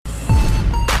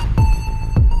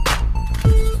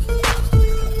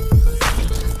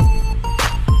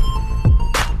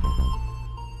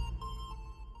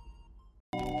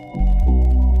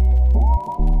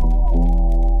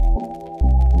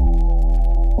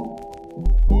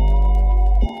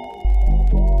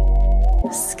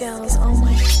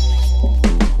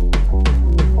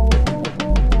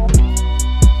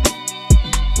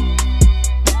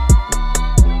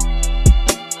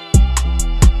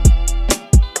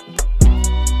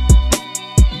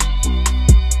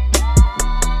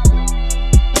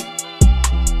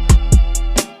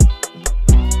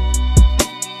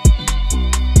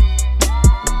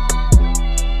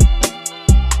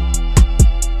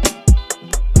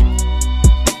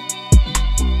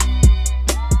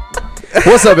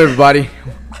What's up, everybody?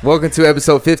 Welcome to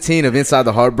episode 15 of Inside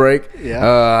the Heartbreak. Yeah.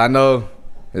 I know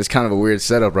it's kind of a weird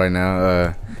setup right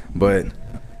now, but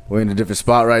we're in a different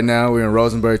spot right now. We're in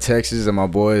Rosenberg, Texas, at my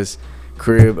boy's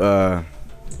crib. We're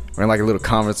in like a little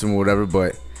conference room or whatever,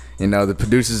 but you know the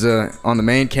producers are on the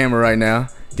main camera right now.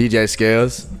 DJ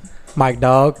Scales, Mike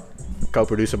Dog,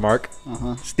 co-producer Mark.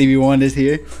 Stevie Wonder's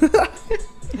here.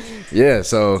 Yeah,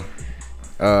 so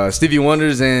Stevie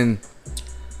Wonders and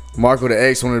Mark with the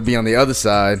X wanted to be on the other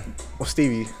side. Well,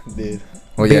 Stevie did.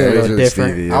 Well, Be a yeah, it was little really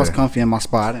different. Stevie. Yeah. I was comfy in my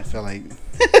spot. I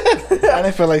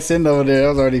didn't feel like sitting over there. I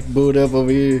was already booed up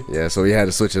over here. Yeah, so we had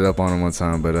to switch it up on him one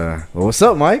time. But well, what's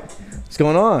up, Mike? What's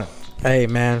going on? Hey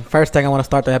man, first thing I want to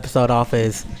start the episode off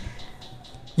is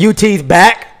UT's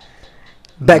back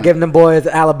giving them boys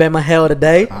Alabama hell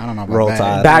today. I don't know about Roll that.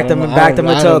 Tide. Backed them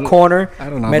into a corner. I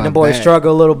don't know Made about them boys back.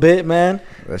 struggle a little bit, man.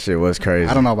 That shit was crazy.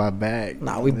 I don't know about back.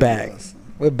 Nah, we back.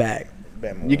 We're back.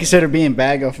 You consider being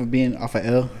back off of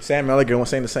L? Sam Melliger was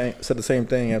said the same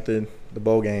thing after the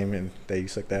bowl game, and they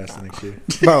sucked ass the next year.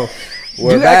 Bro,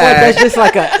 We're you back. act like that's just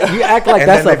like you act like And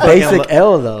that's then a they basic fucking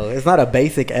L though. It's not a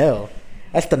basic L.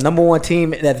 That's the number one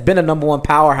team that's been a number one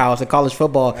powerhouse in college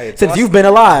football Hey, since plus- you've been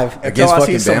alive. Against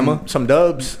Until I see fucking Bama? some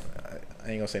dubs, I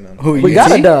ain't gonna say nothing. Who? We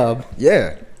got a UT? dub.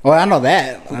 Yeah. Oh, I know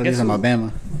that. I Guess was in who?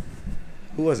 Alabama.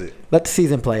 Who was it? Let the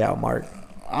season play out, Mark.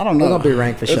 I don't We're know. gonna be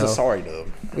ranked for It was sure. a sorry dub.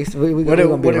 We What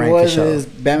gonna be it ranked was for sure. is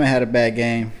Bama had a bad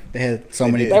game. They had so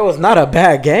many. That was not a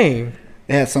bad game.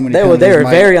 They had so many. They were penalties,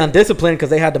 Mike. very undisciplined because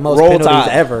they had the most Roll penalties Tide.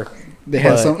 ever. They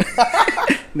had but- some.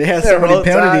 They had so many Roll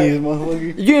Tide. penalties.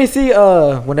 Motherfucker. You didn't see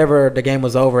whenever the game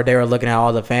was over, they were looking at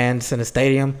all the fans in the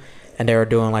stadium and they were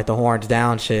doing like the horns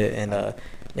down shit and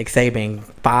Nick Saban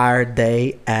fired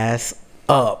they ass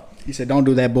up. He said, "Don't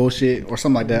do that bullshit" or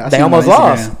something like that. I They seen it on almost Instagram.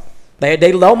 lost.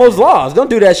 They almost lost. Don't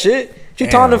do that shit. What you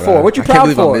taunting Damn, for? bro. What you I can't proud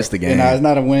believe I for? missed the game. You know, it's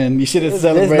not a win. You should have It's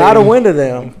celebrated. not a win to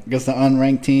them. Against the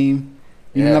unranked team.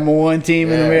 You Yeah. number one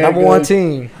team in Yeah. America. Number one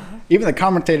team. Even the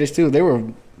commentators too. They were.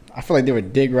 I feel like they were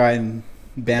dig riding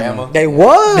Bama. They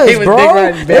was, They was bro. dick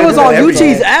riding It was Bama on every UT's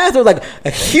day. ass. It was like a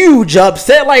huge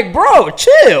upset. Like, bro,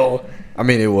 chill. I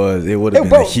mean, it would have been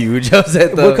bro, a huge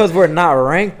upset though. Because we're not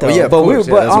ranked though. Well, yeah, of but course,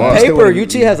 yeah, but that's on why. paper,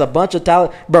 Still UT has a bunch of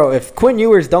talent. Bro, if Quinn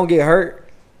Ewers don't get hurt,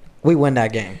 we win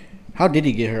that game. How did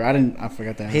he get her? I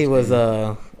forgot that. He was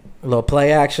a little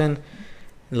play action.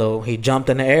 He jumped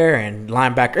in the air and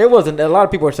linebacker. It wasn't. A lot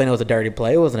of people were saying it was a dirty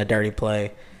play. It wasn't a dirty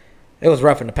play. It was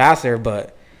roughing the passer,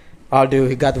 but all dude,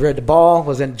 he got rid of the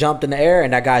ball, jumped in the air,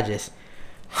 and that guy just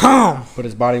put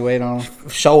his body weight on.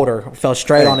 shoulder fell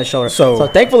straight on his shoulder. so- So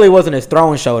thankfully, it wasn't his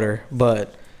throwing shoulder,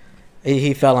 but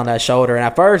he fell on that shoulder. And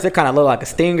at first, it kind of looked like a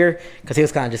stinger because he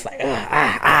was kind of just like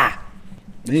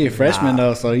He's a freshman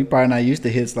though, so he probably not used to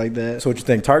hits like that. So what you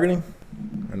think? Targeting?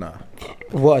 Or nah?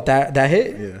 What that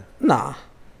hit? Yeah. Nah.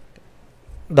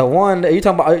 The one you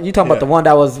talking about? You talking Yeah. about the one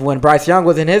that was when Bryce Young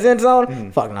was in his end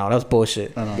zone? Fuck no, that was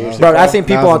bullshit. I don't know. Bro, I seen That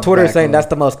people was on a Twitter bad saying call. that's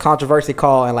the most controversial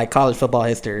call in like college football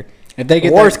history. If they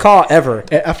get Worst that, call ever.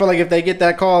 I feel like if they get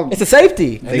that call, It's a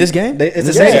safety. they- this game? it's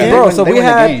a Yeah, safety, bro. They So win we the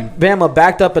had game Bama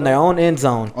backed up in their own end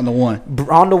zone. on the one.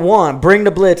 On the one, bring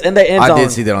the blitz in the end zone. I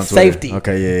did see that on Twitter. Safety.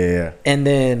 Okay, yeah. And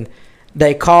then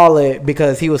they call it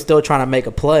because he was still trying to make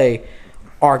a play.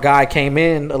 Our guy came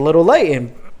in a little late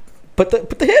and put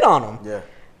the hit on him. Yeah.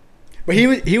 But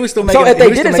he was still making. So if he they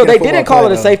was still didn't, making they football didn't call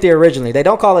play, it a though. safety originally. They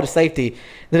don't call it a safety.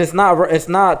 Then it's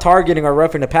not targeting or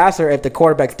roughing the passer if the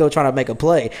quarterback's still trying to make a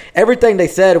play. Everything they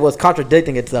said was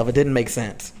contradicting itself. It didn't make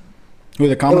sense. Who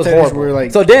the It was commentators horrible. were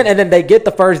like, So then they get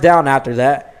the first down after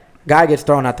that. Guy gets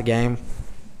thrown out the game,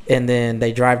 and then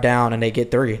they drive down and they get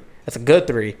 3. That's a good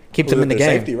 3. Keeps Was them in it the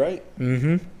game. Safety, right?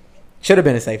 Mm-hmm. Should have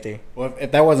been a safety. well,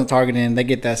 if that wasn't targeting, they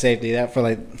get that safety. That feel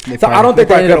like. So I don't think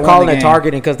they ended up calling it target.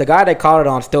 targeting because the guy they called it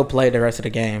on still played the rest of the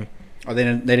game. Oh, they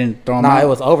didn't throw him. Nah, out? it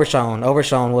was Overshown.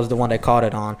 Overshown was the one they called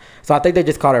it on. So I think they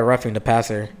just called it roughing the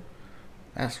passer.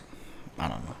 I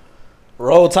don't know.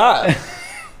 Roll Tide.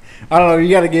 I don't know. You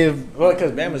got to give. Well,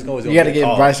 because Bama's going. You got to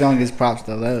give Bryce Young his props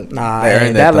though. That, Nah, They hey,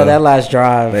 earned that, though. that last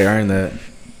drive. They earned that.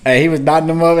 hey, he was dotting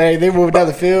them up. Hey, they moved down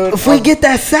the field. If we get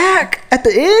that sack at the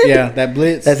end, yeah, that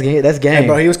blitz. that's game. That's game. Hey,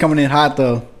 bro, he was coming in hot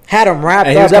though. Had him wrapped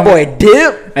Hey, he up. was That boy coming-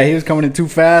 dip. Hey, he was coming in too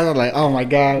fast. I was like, oh my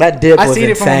god, That dip I was seen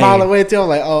it from insane. a mile away too. I was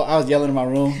like, oh, I was yelling in my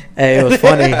room. Hey, it was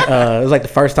funny. It was like the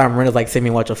first time Rena's like see me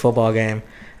watch a football game,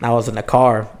 and I was in the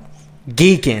car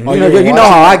geeking. Oh, you know, you were you know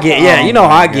how I watching? get. Yeah, Oh, you know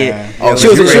how I my get. God. she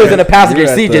was in the passenger You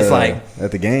were at seat, the- just like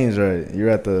at the games, right? You were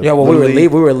at the yeah. Well, we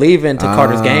were leaving to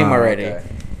Carter's game already. okay.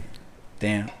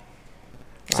 Damn. So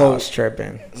I So, was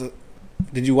tripping.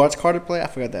 did you watch Carter play? I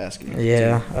forgot to ask you.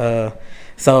 Yeah.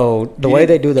 So the way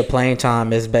they do the playing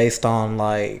time is based on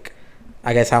like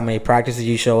I guess, how many practices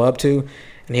you show up to.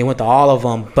 And he went to all of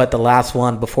them but the last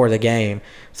one before the game.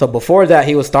 So before that,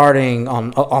 he was starting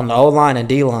on the O-line and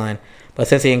D-line. But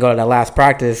since he didn't go to that last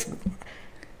practice,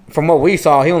 from what we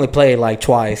saw, he only played like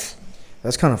twice.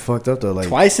 That's kind of fucked up though. Like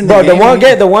Twice in the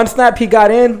game. The one snap he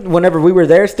got in whenever we were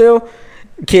there still,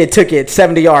 kid took it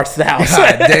 70 yards to the house.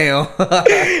 God damn.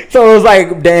 So it was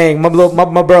like, dang,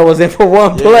 my bro was in for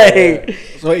one play.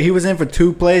 So he was in for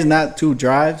 2 plays, not 2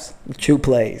 drives? 2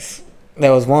 plays.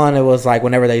 There was one. It was like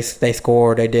whenever they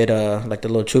scored, they did like the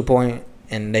little 2 point,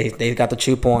 and they got the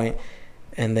 2 point,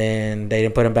 and then they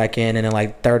didn't put him back in, and then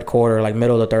like third quarter, like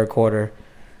middle of the third quarter,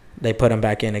 they put him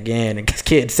back in again, and this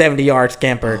kid 70-yard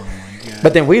scampered. Oh,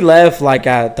 but then we left like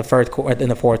at the in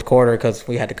the fourth quarter because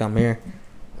we had to come here.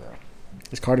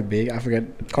 Is Carter big? I forgot.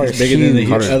 Carter's bigger huge. than the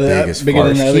Carter's other. big as Bigger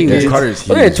than the far. other kids. Carter's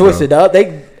Look at it huge, twisted up.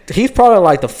 He's probably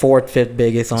like the 4th, 5th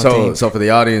biggest on the team. So for the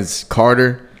audience,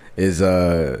 Carter is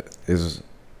what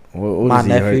My is he,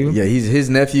 nephew? Right? Yeah, he's his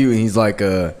nephew, and he's like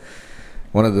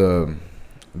one of the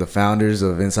founders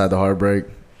of Inside the Heartbreak.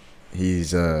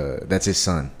 He's that's his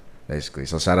son, basically.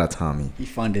 So shout out Tommy. He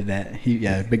funded that.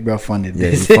 Big bro funded. Yeah,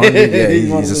 this. he funded. Yeah,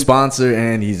 he's a sponsor,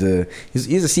 and he's a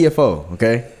CFO.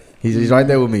 Okay, he's right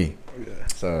there with me.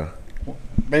 So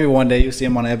maybe one day you'll see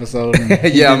him on an episode.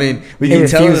 yeah, I mean, we can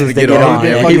tell him to get on.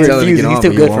 Yeah, He he refuses. He's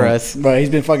too good for us. Bro, he's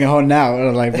been fucking holding out.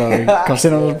 I'm like, bro, come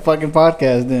sit on the fucking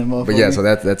podcast then, motherfucker. But yeah, so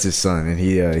that's his son, and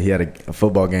he had a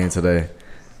football game today.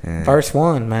 And First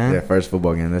one, man. yeah, first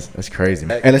football game. That's crazy,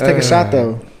 man. Hey, let's take a shot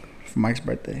though for Mike's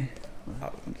birthday.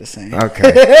 I'm just saying.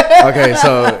 Okay,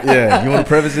 so yeah, you want to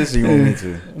preface this or you want me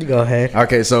to? You go ahead.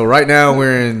 Okay, so right now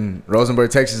we're in Rosenberg,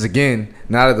 Texas again,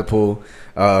 not at the pool.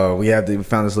 We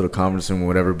found this little conference room or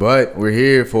whatever, but we're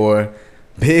here for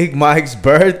Big Mike's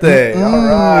birthday. All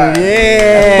right.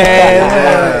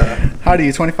 Yeah. How old are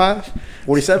you, 25?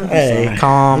 47. Hey,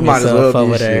 calm You might as yourself well be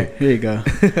over shit. there. Here you go.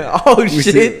 Oh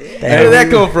shit! Where did that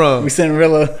come from? We sent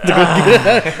Rilla to go get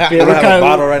it. I don't have a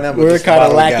bottle right now, but We're this kind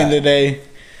of bottle we lacking got. today.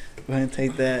 Go ahead and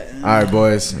take that. All right,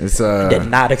 boys. It's Did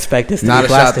not expect this to not be a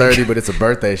shot plastic. 30, but it's a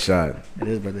birthday shot. It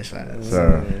is birthday shot.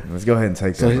 So let's go ahead and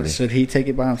take that. So buddy. should he take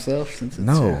it by himself? Since it's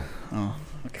No. Oh,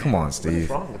 okay. Come on, Steve.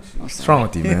 What's wrong with you? What's wrong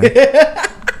with you, man?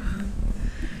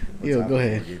 Yo, go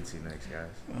ahead. Get to next, guys.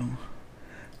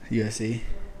 USC.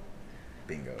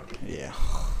 Bingo. Yeah.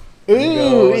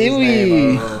 Bingo, Ooh, his ewy.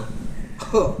 name,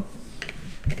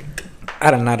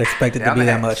 I did not expect it to be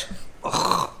that much.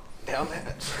 Damn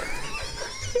that.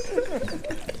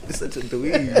 It's such a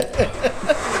dweeb.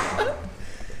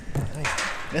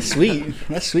 That's sweet.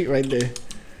 That's sweet right there. It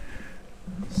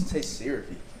tastes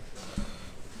syrupy.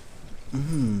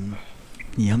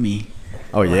 Yummy.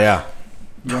 Oh yeah.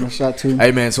 You want a shot too?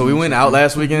 Hey man, so we went out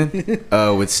last weekend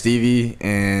with Stevie,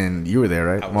 and you were there,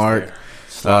 right? I was Mark,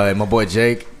 and my boy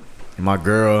Jake, and my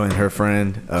girl and her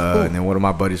friend, and then one of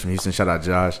my buddies from Houston. Shout out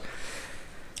Josh.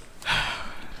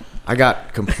 I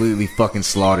got completely fucking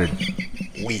slaughtered.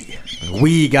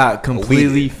 We got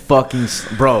completely fucking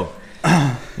bro.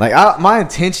 Like my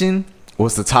intention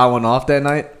was to tie one off that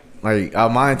night. Like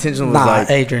my intention was like,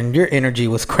 Adrian, your energy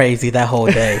was crazy that whole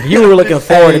day. You were looking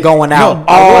forward to going out no,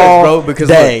 I was, all bro, because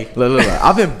day. Look,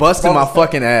 I've been busting my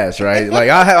fucking ass, right? Like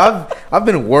I've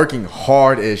been working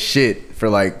hard as shit for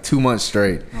like 2 months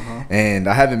straight, and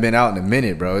I haven't been out in a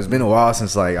minute, bro. It's been a while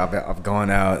since like I've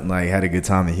gone out and like had a good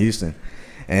time in Houston,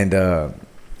 and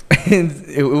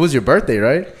it was your birthday,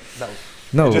 right?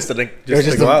 No, Just to It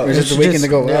was go out. just a weekend to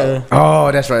go out. Oh,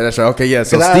 that's right. Okay, yeah.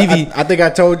 So 'Cause Stevie, I think I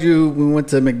told you we went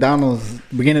to McDonald's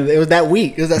beginning. It was that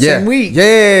week. It was that yeah, same week.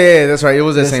 Yeah, that's right. It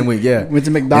was that same week. Yeah, Went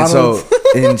to McDonald's.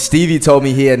 And Stevie told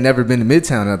me he had never been to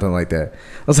Midtown, nothing like that.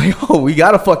 I was like, oh, we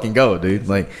gotta fucking go, dude.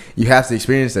 Like, you have to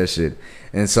experience that shit.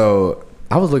 And so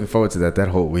I was looking forward to that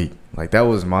whole week. Like, that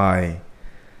was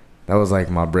like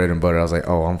my bread and butter. I was like,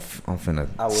 oh, I'm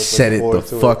finna set it the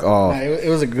fuck off. Nah, it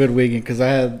was a good weekend because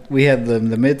we had the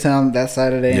Midtown that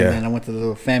Saturday, Yeah. and then I went to the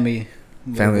little family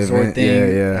Family resort event,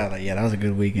 yeah. I was like, yeah, that was a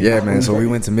good weekend. Yeah, man. So we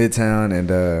went to Midtown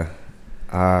and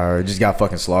I just got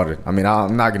fucking slaughtered. I mean,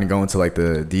 I'm not gonna go into like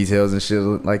the details and shit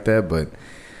like that, but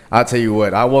I'll tell you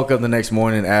what. I woke up the next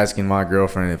morning asking my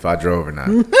girlfriend if I drove or not.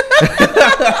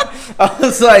 I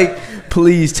was like,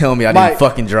 please tell me I didn't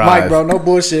fucking drive. Mike, bro, no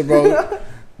bullshit, bro.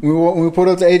 When we pulled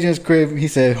up to Adrian's crib, he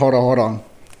said, hold on.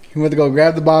 He went to go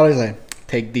grab the bottle. He's like,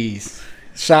 take these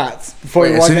shots. Before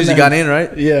Wait, as soon as you got in,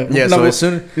 right? Yeah. Yeah, No, so as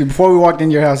soon before we walked in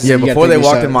your house, he yeah, said, "You gotta before they take these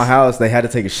walked in shots." my house, they had to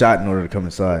take a shot in order to come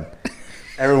inside.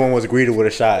 Everyone was greeted with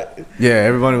a shot. Yeah,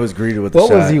 everybody was greeted with the What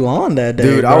shot. was you on that day,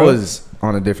 Dude, bro? I was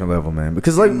on a different level, man.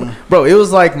 Because like, bro, it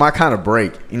was like my kind of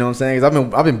break. You know what I'm saying?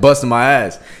 'Cause I've been busting my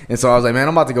ass, and so I was like, man,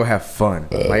 I'm about to go have fun.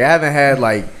 Like I haven't had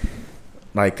like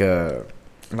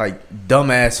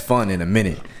dumbass fun in a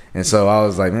minute. And so I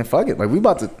was like, man, fuck it. Like, we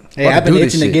about to. Hey, I've been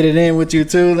itching to get it in with you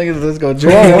too. Let's go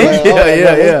drink. Yeah.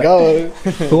 Let's go.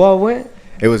 Who all went?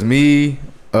 It was me,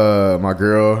 my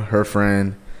girl, her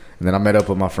friend, and then I met up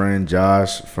with my friend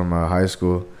Josh from high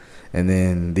school, and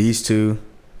then these two,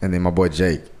 and then my boy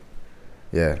Jake.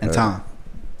 Yeah. And Tom.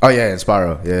 Oh yeah, and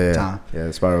Spyro. Yeah. Tom. Yeah,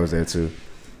 Spyro was there too.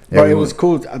 Yeah, Bro, it was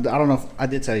cool. I don't know if I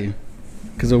did tell you,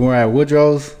 because when we were at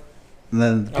Woodrow's, and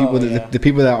then the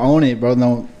people that own it,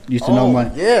 bro, used to know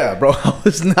my. Yeah, bro. I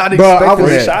was not expecting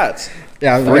Free that. shots.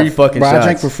 Yeah, Free fucking bro, shots. I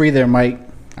drank for free there, Mike.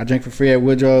 I drank for free at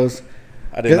Woodrow's.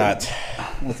 I did not.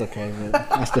 That's okay,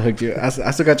 but I still hooked you. I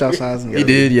still got y'all size. He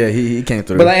did, yeah. He came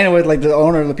through. But like, anyway, like the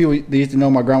owner, the people, they used to know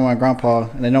my grandma and grandpa,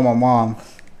 and they know my mom.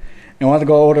 And wanted to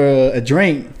go order a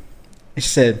drink. And she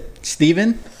said,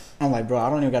 "Steven?" I'm like, bro, I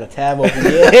don't even got a tab open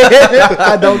yet.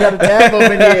 I don't got a tab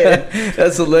open yet.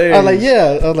 That's hilarious.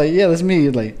 I was like, yeah, that's me.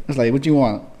 It's like, what you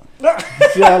want?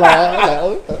 Yeah, I'm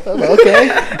like, okay.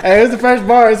 Hey, it was the first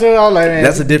bar, so I was like, man.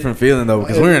 That's a different feeling though,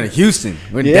 because we're in Houston.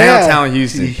 We're in downtown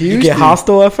Houston. You get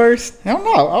hostile at first? Hell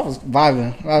no, I was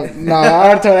vibing. I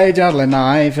already told AJ, I was like,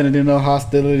 nah, I ain't finna do no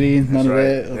hostility, none of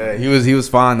that. Yeah, he was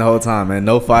fine the whole time, man.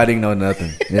 No fighting, no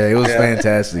nothing. Yeah, it was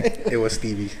fantastic. It was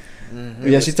Stevie.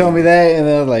 Yeah, she told me that, and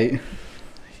then I was like,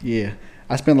 yeah.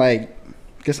 I spent like,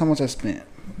 guess how much I spent?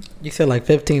 You said like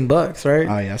 $15, right?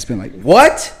 Oh yeah, I spent like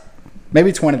What?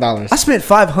 maybe $20. I spent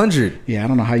 $500. Yeah, I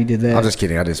don't know how you did that. I'm just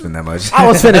kidding. I didn't spend that much. I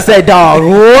was finna say, dog,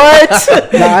 what?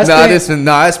 I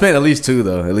spent at least $2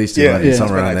 though. At least $200, Yeah.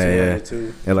 somewhere around Like there.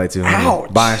 $200. Yeah, like $200.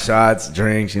 Ouch. Buying shots,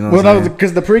 drinks. You know Well, what I'm no, saying?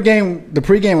 because the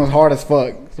pregame was hard as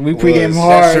fuck. So we pregame Was.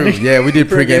 hard. That's true. Yeah, we did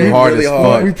pregame hard really as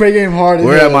hard. fuck. We pregame hard. As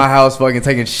We're hell. at my house, fucking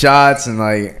taking shots and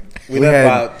like We left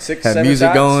about 6, had 7 music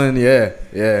shots. going. Yeah.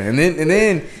 And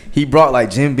then he brought like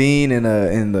Jim Beam and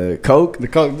the Coke. The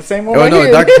Coke, the same one. Oh right no,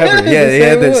 here. Dr. Pepper. Yeah, they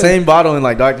had the one. same bottle in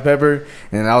like Dr. Pepper,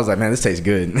 and I was like, man, this tastes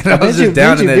good. And I was Did just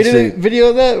down in that shit. Video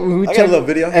of that? When we I got a little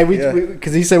video. Hey, Yeah.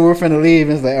 because he said we were finna leave,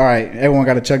 and it's like, all right, everyone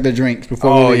got to chug their drinks before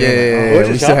Oh we leave. yeah, What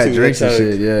we did still y'all had two drinks and chug?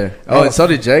 shit. Yeah. Oh, and so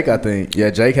did Jake, I think. Yeah,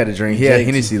 Jake had a drink. He had Jake.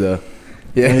 Hennessy though.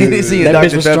 Yeah, Hennessy and That bitch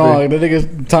Dr. was Pepper. strong. That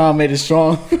nigga Tom made it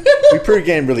strong. We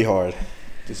pregame really hard.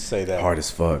 Just say that. Hard as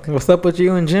fuck. What's up with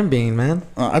you and Jim Beam, man?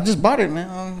 I just bought it, man.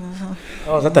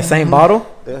 Oh, is that the same bottle?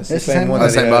 That's It's the same one. Oh,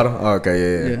 that same he had. bottle. Oh, okay,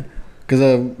 yeah. Yeah,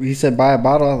 because he said buy a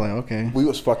bottle. I was like, okay. We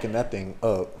was fucking that thing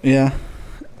up. Yeah,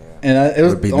 and it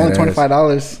was We're beating only that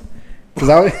ass. $25. Because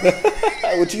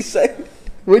I What'd you say?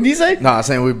 what did you say? No, I'm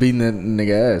saying we're beating that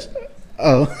nigga ass.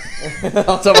 Oh, I'm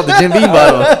talking about the Jim Beam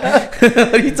bottle.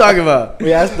 What are you talking about?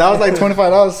 yeah, that was like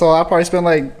 $25. So I probably spent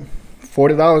like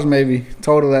 $40 maybe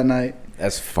total that night,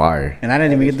 That's fire. and I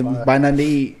didn't even get to buy nothing to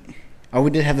eat. Oh, we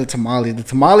did have the tamales. The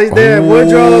tamales there at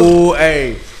Woodrow's. Oh,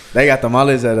 hey. They got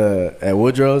tamales at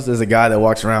Woodrow's. There's a guy that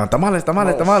walks around. Tamales.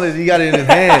 He got it in his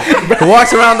hand. He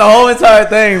walks around the whole entire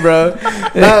thing, bro.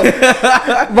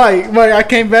 Mike, I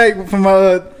came back from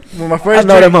my first. I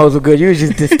know drink. them hoes were good. You was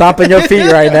just stomping your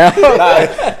feet right now.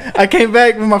 I came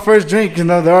back with my first drink. You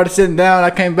know, they're already sitting down. I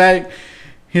came back.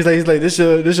 He's like, this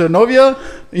your novia?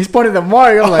 He's pointing at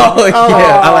Mark. I'm like, Oh,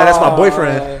 yeah. I like, that's my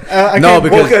boyfriend. No, can't-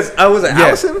 because I was at yeah.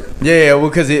 Allison. Yeah, well,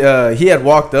 because he had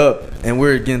walked up and we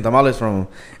were getting tamales from him,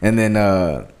 and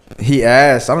then he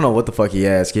asked, I don't know what the fuck he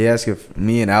asked. He asked if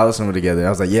me and Allison were together. I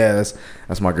was like, yeah,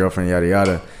 that's my girlfriend, yada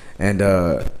yada, and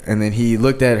then he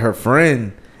looked at her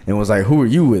friend and was like, who are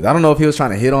you with? I don't know if he was trying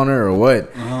to hit on her or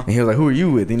what, and he was like, who are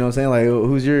you with? You know what I'm saying? Like,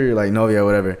 who's your like novia or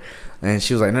whatever? And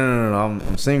she was like, no,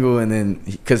 I'm single. And then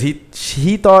because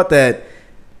he thought that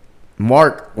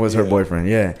Mark was her boyfriend,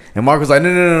 yeah. And Mark was like,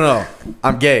 no,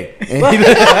 I'm gay. And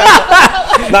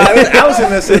Nah, it was Allison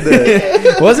that said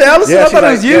that. was it Allison? I she's thought it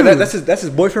like, was you. yeah, that's his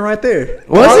boyfriend right there.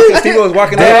 Was it? Steve was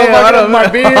walking Damn, I out. don't- my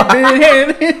beard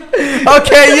hand.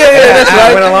 Okay, yeah, that's I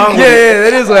right. went along with Yeah,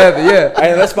 that is what happened. Yeah.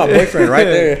 Hey, that's my boyfriend right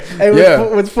there. Hey, Yeah.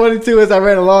 what's funny too is I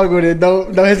ran along with it. No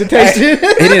hesitation.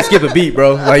 He didn't skip a beat,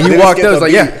 bro. Like he Didn't walked skip up,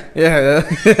 was a like, beat.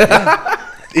 yeah.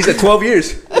 He said 12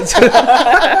 years.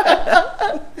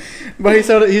 But he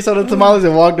saw the tamales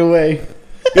and walked away.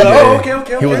 You're like, oh, Yeah.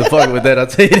 okay. He wasn't fucking with that. I'll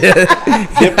tell you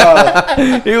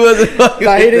that. He wasn't fucking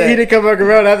Nah, he with didn't. He that. didn't come back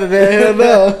around after that. Hell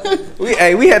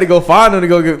no. We had to go find him to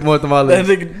go get more That tamales.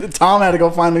 nigga, Tom had to go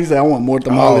find them. He said, "I want more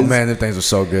tamales." Oh man, them things were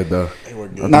so good though. They were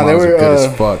The good. Nah, they tamales were, good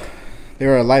as fuck. They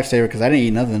were a lifesaver because I didn't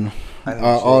eat nothing I didn't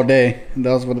all shit. day.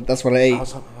 That's what I ate. I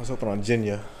was hoping on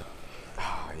Jinya.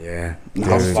 Yeah,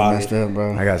 I was dude, fine. messed up,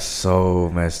 bro. I got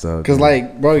so messed up. Cause dude.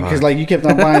 like, bro, cause like you kept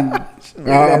on buying.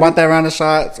 I bought that round of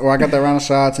shots, or I got that round of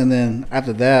shots, and then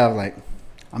after that, I was like,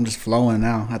 I'm just flowing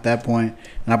now. At that point,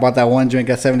 and I bought that one drink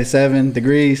at 77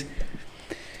 degrees.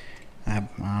 I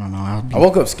I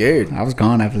woke up scared. I was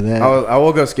gone after that. I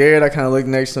woke up scared. I kind of looked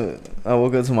I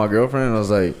woke up to my girlfriend and I was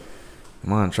like,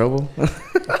 am I in trouble?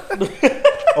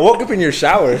 I woke up in your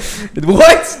shower.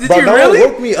 What? Did Bro, you no really?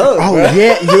 one woke me up, Oh bro.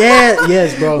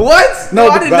 yes, bro. What? No,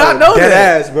 I did not know dead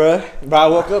that. ass, bro. But I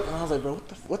woke up and I was like, bro,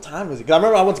 what time is it? 'Cause I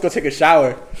remember I went to go take a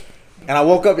shower, and I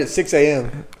woke up at 6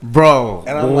 a.m. Bro,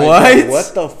 And I'm what? like, bro,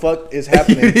 what the fuck is You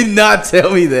happening? did not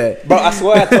tell me that. Bro, I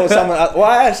swear I told someone.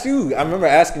 I asked you. I remember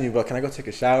asking you, bro, can I go take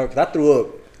a shower? Because I threw up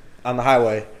on the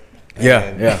highway. Yeah,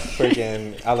 And yeah.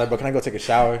 Freaking, I was like, bro, can I go take a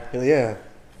shower? He's like, yeah.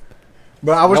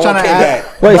 Bro, I was No trying one to came ask.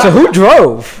 back. Wait, so who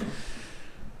drove?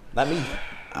 Not me.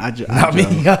 Not me.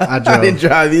 I drove. I didn't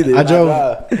drive either. I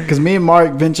drove because me and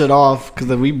Mark ventured off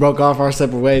because we broke off our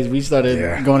separate ways. We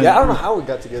started going. Yeah, I don't know how we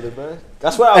got together, bro.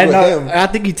 That's why I was And with him. I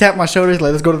think he tapped my shoulders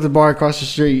like, "Let's go to the bar across the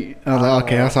street." I was like,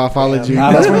 "Okay, that's how I followed you."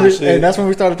 Nah, That's when we, shit. and that's when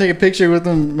we started taking pictures with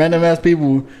them random ass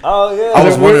people. Oh yeah. I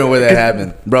was wondering where that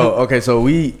happened, bro. Okay, so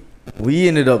we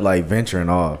ended up like venturing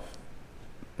off.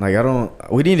 Like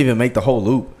we didn't even make the whole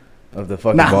loop of the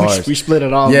fucking bars. we split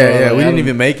it off. Yeah, bro. yeah, Like, we I didn't don't-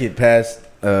 even make it past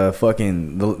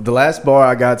fucking the last bar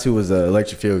I got to was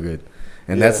Electric Feel Good,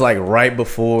 and that's like right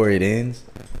before it ends,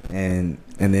 and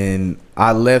then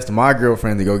I left my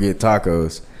girlfriend to go get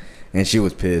tacos, and she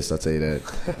was pissed. I'll tell you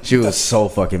that. She was so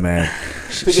fucking mad.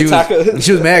 She was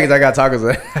mad because I got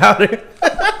tacos out there.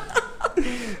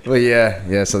 But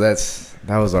yeah. So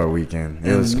that was our weekend.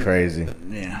 It was crazy.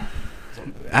 Yeah.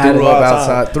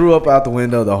 Threw up out the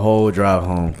window the whole drive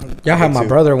home. Y'all had my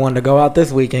brother wanting to go out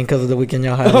this weekend because of the weekend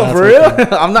y'all had last For real?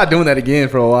 weekend. I'm not doing that again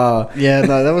for a while. Yeah,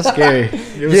 no, that was scary.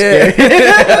 It was Yeah.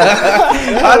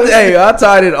 scary. I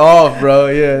tied it off, bro.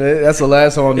 Yeah, that's the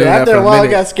last time I'm doing Yeah, that after for a a while, I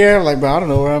minute. got scared. I'm like, bro, I don't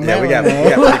know where I'm Yeah, at. we got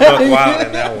right now. pretty buck wild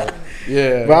in that one.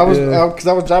 Yeah. But I was because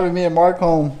I was driving me and Mark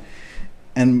home,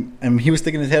 and he was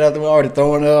sticking his head out the window, already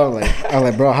throwing up. I was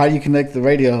like, bro, how do you connect the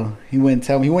radio? He wouldn't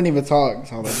tell me. He wouldn't even talk.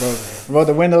 So I was like, bro, roll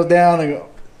the windows down and go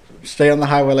straight on the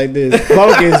highway like this.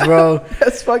 Focus, bro.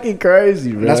 That's fucking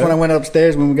crazy, bro. And that's when I went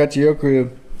upstairs when we got to your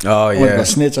crib. Oh, I went to yeah. go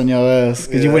snitch on your ass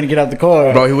because you wouldn't get out the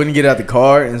car. Bro, he wouldn't get out the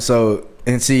car. And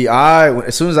see,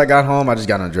 as soon as I got home, I just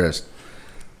got undressed.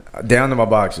 Down to my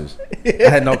boxers. I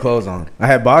had no clothes on. I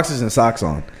had boxers and socks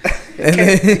on.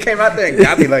 And He came out there and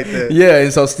got me like that. yeah,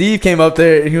 and so Steve came up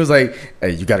there and he was like,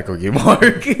 "Hey, you gotta go get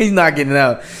Mark. He's not getting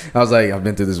out." I was like, "I've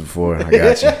been through this before. I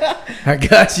got you. I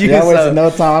got you." Yeah, I So- wasted no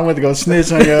time. I went to go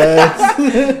snitch on your ass.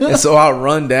 and so I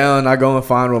run down. I go and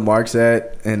find where Mark's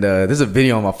at, and there's a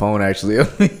video on my phone actually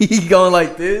of me going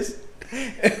like this.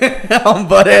 I'm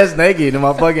butt ass naked in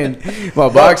my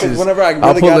boxers. whenever I I'll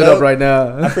really pull got it up up, right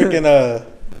now. I freaking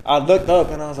I looked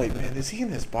up and I was like, man, is he in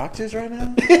his boxers right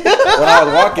now? When I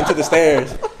was walking to the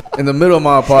stairs. In the middle of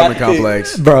my apartment Got the pig.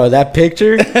 complex. Bro, that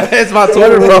picture. It's my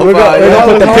Twitter We're profile.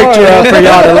 gonna put the picture up for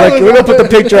y'all to look. We're gonna put the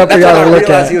picture up for That's when y'all I to look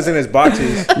realized at. he was in his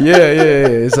boxers.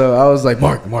 Yeah. So I was like,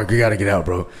 Mark, you gotta get out,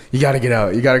 bro. You gotta get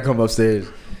out. You gotta come upstairs.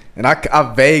 And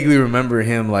I vaguely remember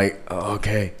him like, oh,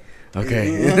 okay.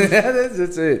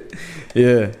 That's it.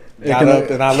 Yeah. Got up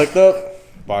and I looked up.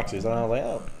 Boxers. And I was like,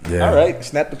 oh, Yeah. all right.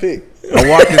 Snap the pic. I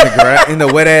walked in the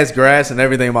wet ass grass and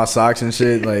everything, my socks and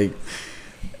shit. Like,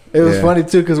 It was Yeah. funny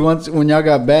too because when y'all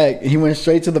got back, he went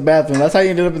straight to the bathroom. That's how you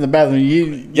ended up in the bathroom.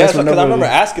 Yeah, that's when because I remember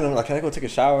nobody- asking him, like, can I go take a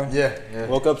shower? yeah.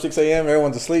 Woke up 6 a.m.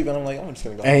 Everyone's asleep. And I'm like, I'm just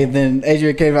going to go. Hey, then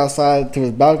Adrian came outside to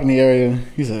his balcony area.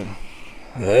 He said,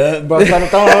 bro, started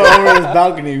throwing up over his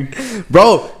balcony.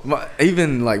 Bro,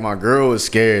 even like my girl was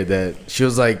scared that she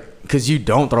was like, because I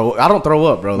don't throw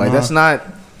up, bro. Like, that's not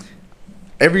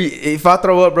if I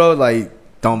throw up, bro, like,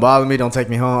 don't bother me, don't take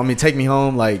me home. I mean, take me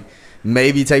home, like,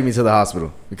 maybe take me to the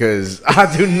hospital because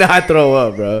I do not throw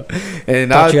up, bro.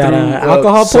 And Thought I you had threw a up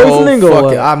alcohol so poisoning or fucking-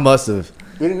 what? I must have.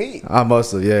 We didn't eat.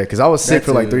 Yeah, because I was sick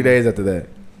That for like too. 3 days after that.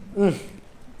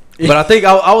 But I think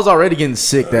I was already getting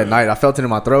sick that night. I felt it in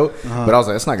my throat, but I was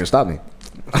like, it's not gonna stop me.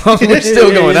 We're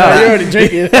still going out. You already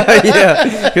drinking.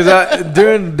 Yeah, because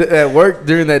at work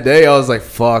during that day, I was like,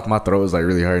 fuck, my throat was like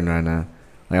really hurting right now.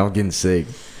 Like, I'm getting sick.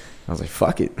 I was like,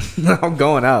 fuck it, I'm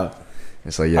going out.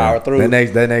 And so yeah, Power through.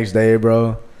 that next day,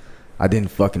 bro, I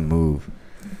didn't fucking move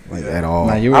like at all.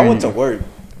 Nah, you were I went to work.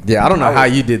 Yeah, I don't know how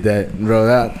you did that,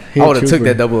 bro. He I a would have took trooper.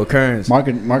 that double occurrence. Mark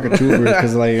a trooper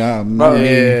because like, Bro, Yeah, I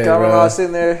remember bro. I was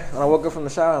sitting there and I woke up from the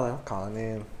shower like, I'm calling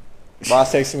in.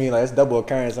 Boss texting me like, it's double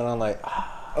occurrence. And I'm like,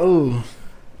 oh,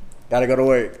 gotta go to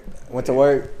work. Went to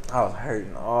work. I was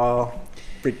hurting all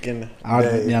freaking I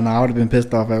day. would have been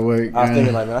pissed off at work. I was man.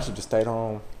 thinking like, man, I should just stay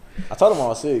home. I told him I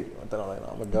was sick. But then I'm like, no,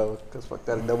 I'm gonna go because fuck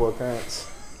that, a double occurrence.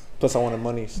 Plus I wanted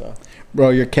money, so.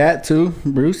 Bro, your cat too,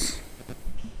 Bruce.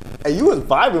 Hey, you was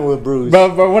vibing with Bruce.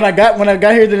 Bro, when I got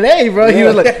here today, bro, he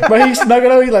was like, bro, he snuck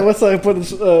it up. He's like, "What's up?" He put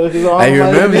his arm. Hey, he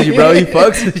remembers you, bro. He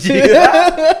fucks with you.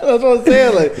 That's what I'm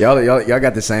saying. Like, y'all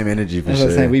got the same energy for that's sure.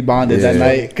 what I'm saying. We bonded that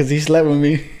night because he slept with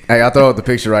me. Hey, I'll throw up the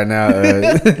picture right now.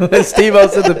 Steve-O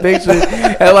sent the picture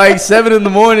at like 7 in the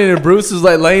morning, and Bruce was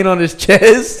like laying on his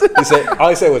chest. All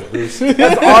he said was Bruce.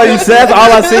 That's all you said. That's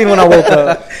all I seen when I woke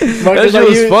up. That shit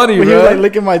was funny, when bro. He was like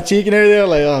licking my cheek and everything. I'm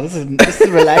like, oh, this is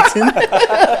relaxing.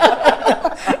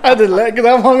 I had to let because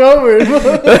I'm hungover.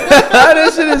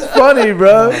 That shit is funny,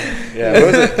 bro. Yeah,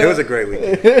 it was a great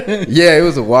weekend. Yeah, it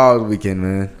was a wild weekend,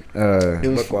 man. It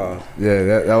was wild.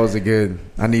 Yeah, that was a good.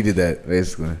 I needed that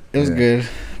basically. It was good,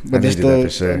 but needed that for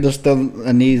sure. there's still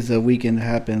a needs a weekend to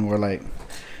happen where like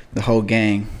the whole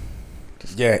gang.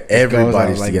 Yeah,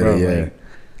 everybody's like, together. bro, Yeah,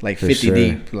 like For 50 sure.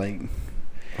 deep, like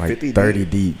 30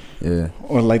 deep. Yeah,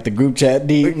 or like the group chat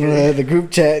deep. The group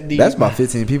chat deep. that's about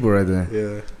 15 people right there.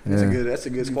 Yeah, Yeah. that's a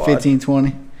good squad. 15,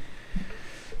 20.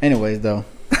 Anyways, though.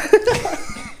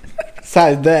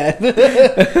 Besides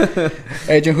that,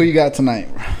 Adrian, who you got tonight?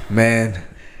 Man,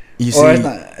 you Or see,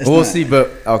 it's we'll not. see.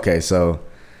 But okay, so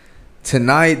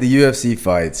tonight the UFC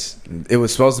fights. It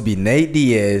was supposed to be Nate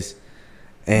Diaz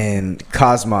and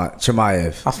Kazmat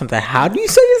Chimaev. I was thinking, how do you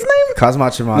say his name?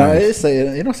 Kazmat Chimaev. No,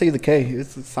 it don't say the K.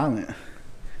 It's silent.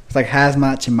 It's like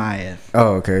Hazmat Chimaev.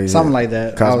 Oh, okay. Something like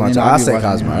that. Kazmat. I'll I be say watching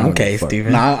Kazmat. it. I don't Okay, give a fuck.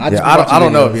 Steven. Nah, I just Yeah, watch I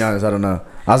don't know. To videos. be honest, I don't know.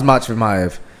 Kazmat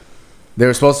Chimaev. They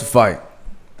were supposed to fight.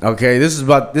 Okay, this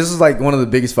is like one of the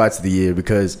biggest fights of the year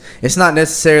because it's not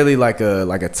necessarily like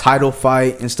a title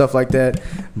fight and stuff like that,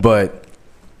 but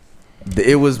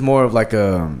it was more of like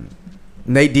a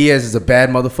Nate Diaz is a bad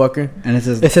motherfucker, And it's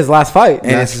It's his last fight.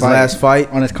 and it's his last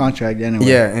fight. on his contract anyway.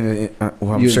 Yeah, and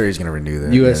well, I'm U- sure he's gonna renew that.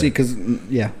 UFC yeah. because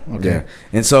okay. Yeah,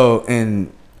 and so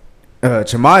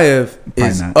Chimaev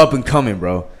is not. up and coming,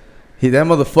 bro. That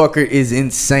motherfucker is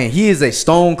insane. He is a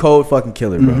stone cold fucking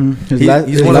killer, bro. Mhm.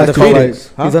 He's one of the undefeated.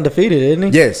 coldest. Huh? He's undefeated,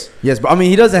 isn't he? Yes, but I mean,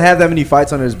 he doesn't have that many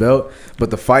fights under his belt, but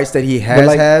the fights that he has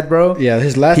like, had, bro, Yeah,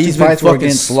 his last he's two been fights were fucking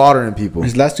against slaughtering people.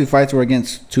 his last two fights were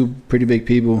against two pretty big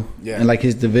people. Yeah. In like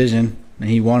his division, and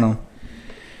he won them.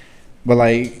 But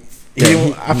like, Yeah,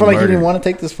 I feel like he didn't murdered. want to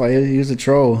take this fight. He was a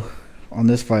troll on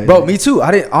this fight. Bro, me too.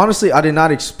 I did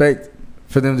not expect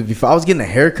for them to be. I was getting a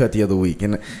haircut the other week,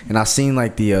 and I seen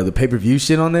like the pay-per-view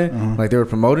shit on there, Uh-huh. like they were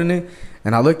promoting it,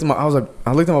 and I looked at my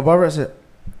barber. I said,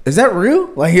 "Is that real?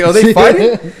 Like, are they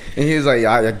fighting?" And he was like,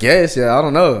 "Yeah, I guess, yeah, I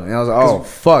don't know." And I was like, "Oh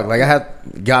fuck!" Like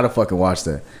gotta fucking watch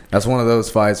that. That's one of those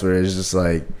fights where it's just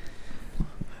like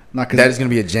Not 'cause that is gonna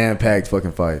be a jam-packed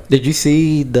fucking fight. Did you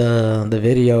see the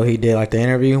video he did, like the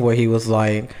interview where he was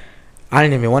like, I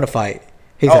didn't even want to fight.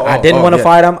 He said, I didn't want to yeah.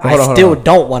 fight him. Hold on, I hold still on.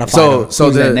 don't want to fight him. So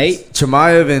Who's the that, Nate?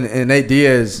 Chimaev and Nate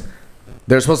Diaz,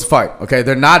 they're supposed to fight. Okay,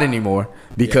 they're not anymore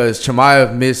because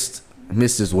Chimaev missed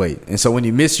his weight, and so when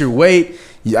you miss your weight,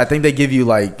 I think they give you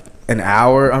like an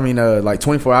hour. I mean, like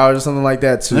 24 hours or something like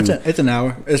that. it's an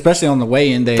hour, especially on the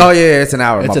weigh-in day. Oh yeah, it's an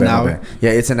hour. It's My an bad, my hour. bad.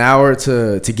 Yeah, it's an hour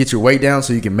to get your weight down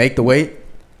so you can make the weight.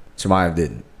 Chimaev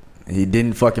didn't. He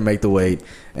didn't fucking make the weight,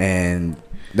 and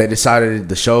they decided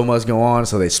the show must go on,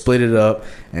 so they split it up.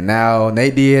 And now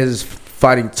Nate Diaz is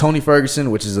fighting Tony Ferguson,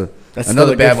 which is That's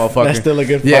another still a bad good- motherfucker. that's still a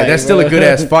good Yeah, fight, that's still bro. a good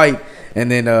ass fight. And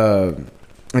then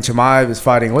and Chimaev is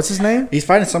fighting, what's his name? He's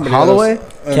fighting somebody Holloway?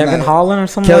 else. Kevin not- Holland or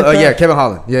something like that? Yeah, Kevin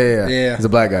Holland. Yeah. Yeah. He's a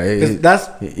black guy. 'Cause that's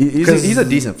He's a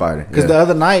decent fighter. because the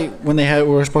other night when we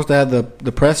were supposed to have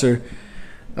the presser,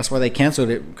 that's why they canceled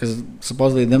it because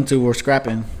supposedly them two were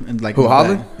scrapping and like Who,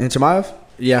 Holland and Chimaev?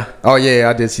 Yeah, Oh yeah,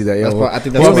 I did see that. Yeah, That's well, what- I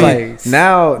think that's well, what- I mean, like-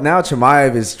 now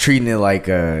Chimaev is treating it like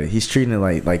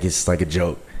like it's like a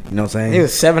joke. You know what I'm saying? He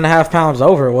was 7.5 pounds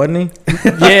over, wasn't he?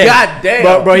 yeah. God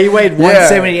damn. Bro, he weighed Yeah.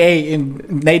 178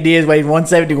 and Nate Diaz weighed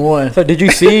 171. So did you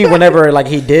see whenever like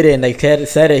he did it and they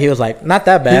said it, he was like, not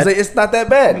that He bad. was like, it's not that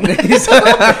bad. he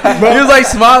was like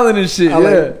smiling and shit. I Yeah.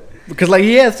 like- because like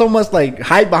he had so much like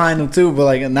hype behind him too, but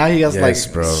like now he has Yes,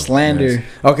 like bro. slander. Yes.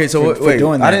 Okay, so for wait,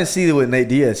 doing I that. didn't see what Nate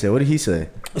Diaz said. What did he say?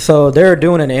 So they're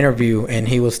doing an interview and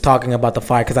he was talking about the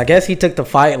fight because I guess he took the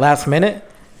fight last minute.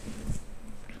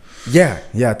 Yeah,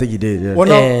 I think he did. Yeah.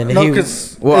 Well, And no, he-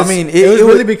 because Well, I mean, it was it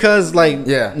really was- because like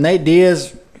Yeah. Nate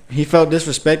Diaz he felt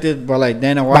disrespected by like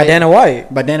Dana White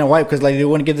By Dana White. because like they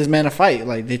wouldn't give this man a fight,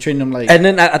 like they treated him like And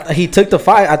then he took the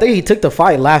fight. I think he took the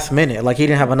fight last minute. Like he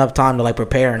didn't have enough time to like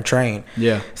prepare and train.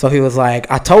 yeah. So he was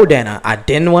like, I told Dana I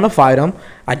didn't want to fight him.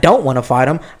 I don't want to fight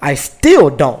him. I still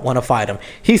don't want to fight him.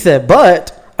 He said,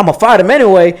 but I'm gonna fight him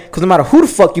anyway, because no matter who the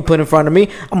fuck you put in front of me,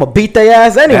 I'm gonna beat their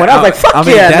ass anyway. And I was like, fuck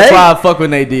yeah, that's Nate. why I fuck with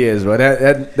Nate Diaz, bro.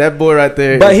 That boy right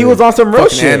there. But he was on some real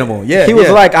shit. Animal. Yeah, he was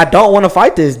like, I don't want to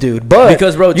fight this dude, but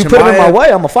because bro, you put him in my way,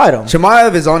 I'm gonna fight him.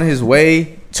 Chimaev is on his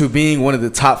way to being one of the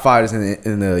top fighters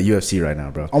in the UFC right now,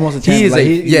 bro. Almost a champion.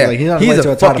 He's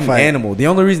a fucking animal. The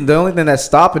only thing that's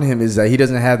stopping him is that he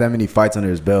doesn't have that many fights under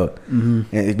his belt,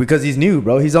 and because he's new,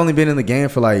 bro. He's only been in the game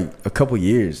for like a couple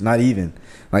years, not even.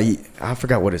 Like I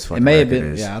forgot what his fucking record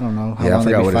is. Yeah, I don't know how long I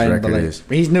forgot what his record is.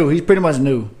 But he's new. He's pretty much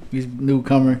new. He's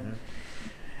newcomer.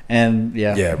 And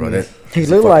yeah, bro. He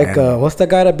looked like what's that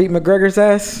guy that beat McGregor's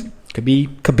ass?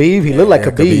 Khabib. He looked like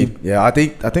Khabib. Yeah, I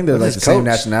think they're like the same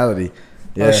nationality.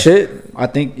 Yeah. Oh shit. I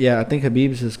think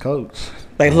Khabib's his coach.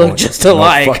 They look just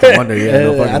alike.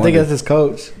 I think it's his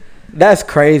coach. That's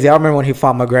crazy. I remember when he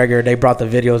fought McGregor, they brought the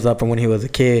videos up from when he was a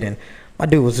kid, and my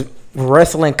dude was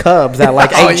wrestling cubs at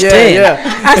like age 10.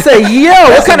 Yeah. I said, yo,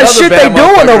 what kind of shit they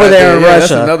doing over there in Russia?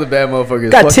 That's another bad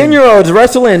motherfucker. Got 10-year-olds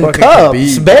wrestling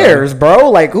cubs, bears, bro.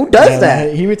 Like, who does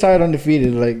that? He retired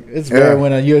undefeated. Like, it's rare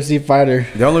when a UFC fighter.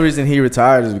 The only reason he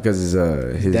retired is because his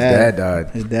dad died.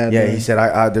 His dad died. He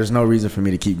said, there's no reason for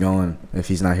me to keep going if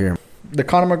he's not here. The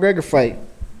Conor McGregor fight.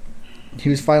 He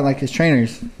was fighting like his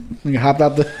trainers. He hopped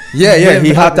out the.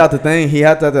 He hopped out the thing. He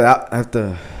hopped out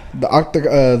the.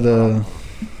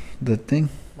 The thing.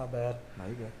 My bad. No,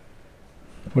 you good.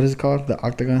 What is it called? The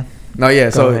octagon. No, yeah.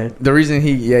 Go ahead. The reason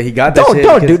he got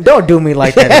that. Don't do me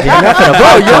like that again.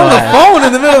 Bro, you're on the phone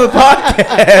in the middle of the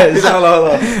podcast.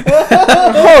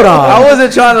 Hold on. I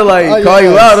wasn't trying to call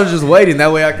you out. I was just waiting.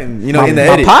 That way I can, in the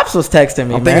edit. My pops was texting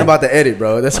me. I'm thinking about the edit,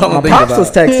 bro. That's all I'm thinking about. My pops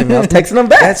was texting me. I was texting him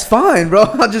back. That's fine, bro.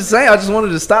 I'm just saying. I just wanted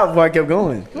to stop before I kept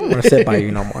going. I don't want to sit by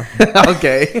you no more.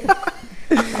 Okay.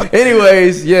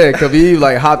 Anyways, yeah,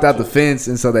 Khabib hopped out the fence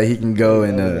and so that he can go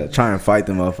and try and fight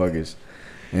the motherfuckers,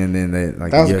 and then they the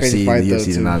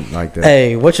UFC's not like that.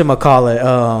 Hey,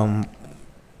 whatchamacallit?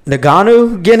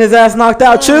 Nagano getting his ass knocked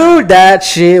out too. That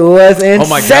shit was insane. Oh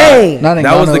my god,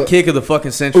 that was the kick of the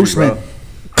fucking century, Usman. bro.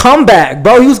 Comeback,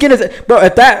 bro. He was getting his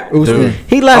at that. Usman.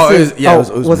 He lasted. It was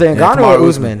Usman. Was it Ngannou or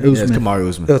Usman? Yeah, it's Kamaru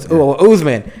Usman. It was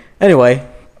Usman. Anyway.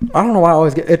 I don't know why I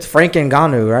always get it's Frank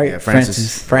Ngannou, right? Yeah,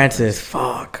 Francis.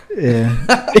 Fuck. Yeah.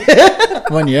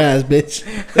 On your ass, bitch.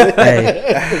 Hey,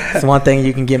 it's one thing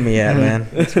you can get me at, man.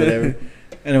 It's whatever.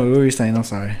 Anyway, what were you saying? I'm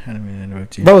sorry. I didn't mean to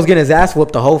interrupt you. Bro was getting his ass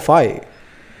whooped the whole fight.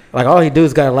 Like all he do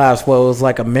is got to last. What it was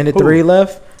like a minute 3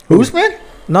 left. Usman?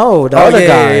 No, the other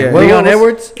guy. Yeah. Leon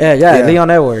Edwards? Yeah, Leon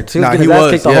Edwards. He was getting his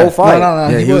ass kicked the whole fight.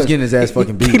 No, he was getting his ass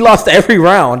fucking beat. He lost every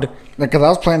round. Because I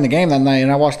was playing the game that night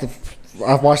and I watched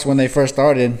when they first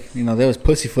started. They was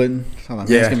pussyfooting. So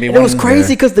it was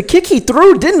crazy because the kick he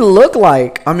threw didn't look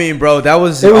like. I mean, bro, that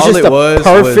was it was all just a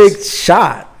perfect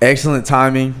shot. Excellent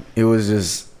timing. It was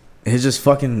just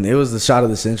fucking. It was the shot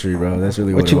of the century, bro. That's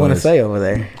really what you want to say over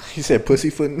there. He said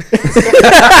pussyfooting.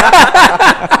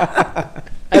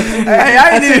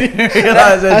 I didn't even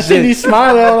realize that I seen you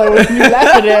smiling. I'm like, what are you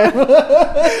laughing at?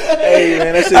 Hey,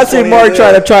 man, I see Mark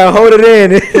try to hold it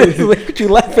in. What you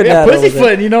laughing at?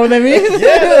 Pussyfooting, you know what I mean?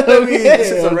 Yeah,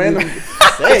 it's a random.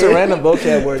 It's a random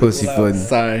vocab word. Pussyfooting.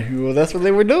 Sorry. Well, that's what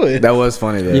they were doing. That was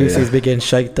funny though. UFC's been getting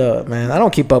shaked up, man. I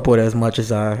don't keep up with it as much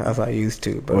as I used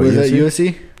to. But was that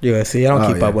UFC? UFC, I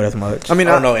don't keep up with it as much. I mean,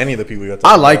 I don't know any of the people you got.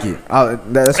 I like it.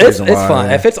 That's it's fun.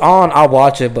 Yeah. If it's on, I'll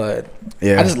watch it. But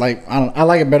yeah, I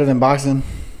like it better than boxing.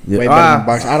 Yeah. Way better than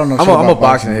boxing. I don't know. I'm a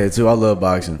boxing head too. I love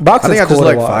boxing. Boxing's I think cool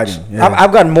I just to like watch. fighting. Yeah.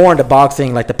 I've gotten more into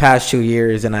boxing like the past 2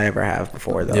 years than I ever have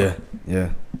before, though. Yeah.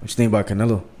 What you think about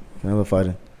Canelo? Canelo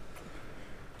fighting?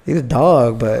 He's a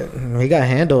dog, but he got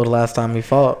handled last time he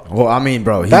fought. Well, I mean,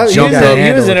 bro, he jumped up.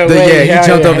 He was in a weight. He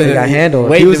jumped up and got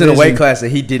handled. He was in a weight class that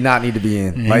he did not need to be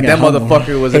in. Like that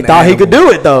motherfucker was. He thought he could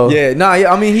do it though. Yeah,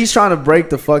 I mean, he's trying to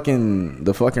break the fucking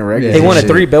record. He won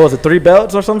 3 belts. Was it 3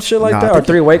 belts or some shit like that, or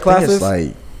 3 weight classes?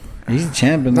 He's a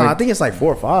champion. No, I think it's like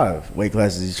 4 or 5 weight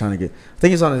classes he's trying to get. I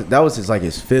think that was his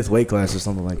 5th weight class or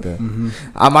something like that. Mm-hmm.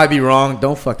 I might be wrong.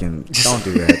 Don't do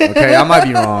that. Okay, I might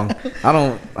be wrong. I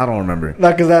don't remember.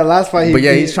 No, because that last fight.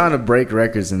 He's trying to break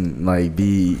records and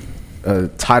be a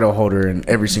title holder in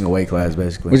every single weight class,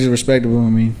 basically. Which is respectable. I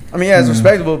mean, it's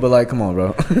respectable, but come on,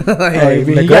 bro.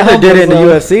 McGregor did it in the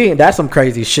UFC. That's some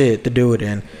crazy shit to do it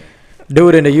in. Do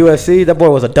it in the UFC. That boy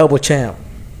was a double champ.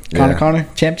 Conor,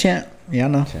 champ. Yeah, I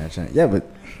know. Champ. Yeah, but.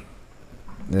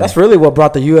 Yeah. That's really what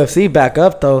brought the UFC back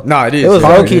up, though. No, it is. It was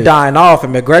low-key dying off,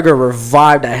 and McGregor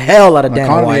revived the hell out of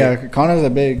Dana White. Yeah, Conor's a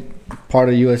big part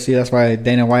of UFC. That's why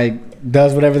Dana White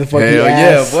does whatever the fuck he Hell yeah,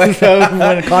 asks. boy. When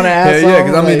Conor asks Yeah, him,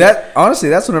 because I mean like, that honestly,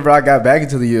 that's whenever I got back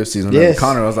into the UFC. Whenever Yes.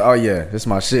 Conor, I was like, oh yeah, this is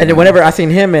my shit. And then man. whenever I seen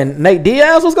him and Nate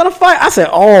Diaz was gonna fight, I said,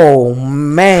 "Oh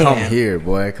man, come here,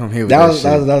 boy, come here with that that, was,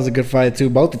 shit. that was a good fight too.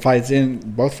 Both fights.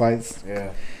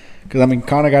 Yeah. Because I mean,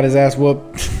 Conor got his ass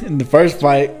whooped in the first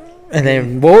fight. And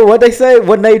then what they say?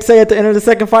 What Nate say at the end of the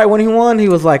second fight when he won? He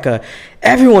was like,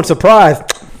 "Everyone's surprised.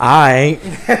 I ain't."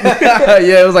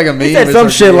 Yeah, it was like a meme. He said or some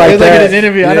shit like He was looking at that. his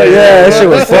interview. I Yeah, know. Yeah, that shit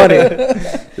was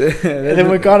funny. And then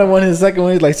when Conor won his second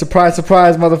one, he's like, "Surprise,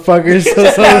 surprise, motherfuckers!" So,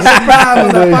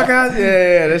 Motherfucker.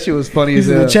 Yeah, that shit was funny as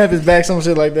he's hell. the champ is back, some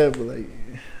shit like that. But like,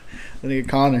 I think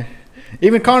Conor,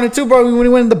 even Conor too, bro. When he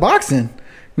went into boxing,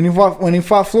 when he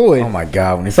fought Floyd. Oh my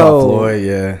god, when he So- fought Floyd,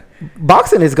 yeah.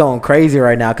 Boxing is going crazy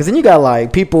right now because then you got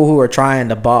like people who are trying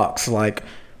to box like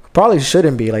probably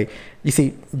shouldn't be. Like you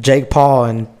see Jake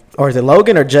Paul or is it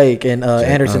Logan or Jake and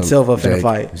Anderson Silva finna Jake.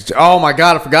 fight. Oh my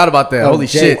god, I forgot about that. Oh, Holy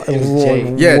Jake. shit. It was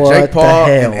Jake. Yeah, What Jake Paul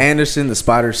the hell? and Anderson the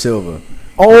Spider Silva.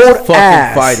 Old fucking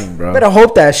ass fighting, bro. Better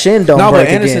hope that shin don't No, break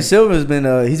but Anderson again. Silva's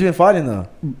been he's been fighting though.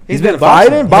 He's been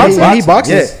fighting, boxing. He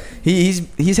boxes. Yeah.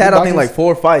 He's had I think boxes? like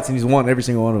 4 fights and he's won every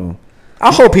single one of them.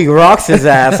 I hope he rocks his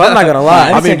ass. I'm not gonna lie.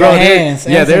 Anderson got hands.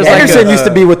 yeah, there's like Anderson a, used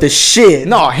to be with the shit.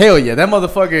 No, hell yeah, that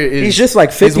motherfucker is. He's just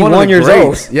like he's one of 51 the years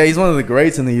greats. old. Yeah, he's one of the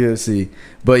greats in the UFC.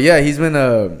 But yeah, he's been.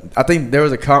 I think there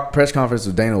was a press conference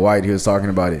with Dana White. He was talking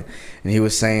about it, and he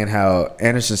was saying how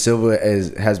Anderson Silva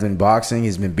has been boxing.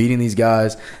 He's been beating these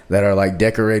guys that are like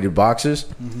decorated boxers,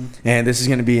 and this is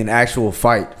going to be an actual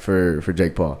fight for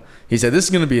Jake Paul. He said this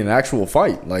is going to be an actual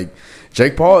fight. Like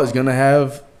Jake Paul is going to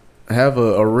have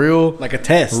a real Like a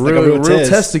test. real, like a real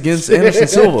test against Anderson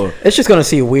Silva. It's just gonna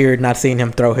seem weird not seeing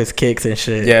him throw his kicks and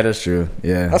shit. Yeah, that's true.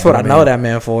 Yeah, That's what I mean, know that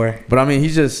man for. But I mean,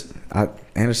 he's just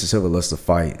Anderson Silva loves to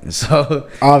fight, so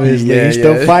Obviously, he's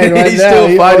still fighting right he's now. still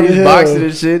He fighting, old he's as boxing hell.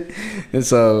 and shit. And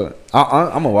so I'm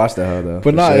gonna watch that hoe though. But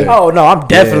for no, sure. Oh no, I'm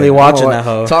definitely Yeah, watching I'ma that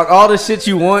hoe. Talk all the shit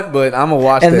you want, but I'm gonna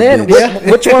watch And that. then bitch.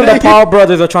 which one of the Paul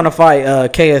brothers are trying to fight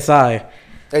KSI?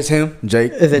 It's him,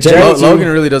 Jake. Is it Jake? Jake? Logan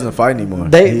really doesn't fight anymore.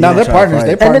 They- He No, ain't they're trying to partners.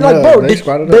 fight. They And then like, partnered bro, up. They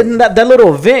squatted up. didn't that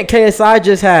little event KSI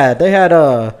just had? They had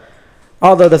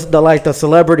all the like the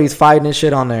celebrities fighting and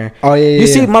shit on there. Oh yeah, yeah. You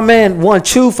see, yeah. my man won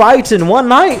 2 fights in one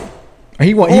night.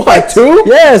 He won. He fight two.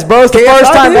 Yes, bro. It's the KSI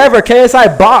first time did? ever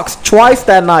KSI boxed twice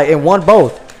that night and won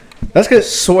both. That's good.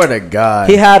 Swear to God.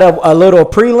 He had a little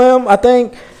prelim, I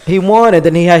think. He won, and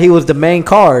then he was the main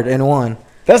card and won.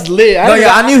 That's lit. No,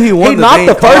 yeah, I knew he won. He the knocked main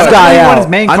the first card. guy He won out. his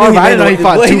main I knew card. he but I didn't know made he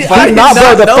fought the- two Wait, fights. did Nah, bro,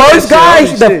 not the know that first shit. guy,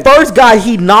 Holy the shit. first guy,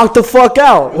 he knocked the fuck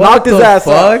out, knocked his ass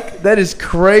out. Fuck, that is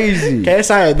crazy.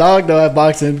 KSI a dog though at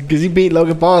boxing because he beat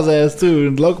Logan Paul's ass too.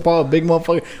 And Logan Paul, a big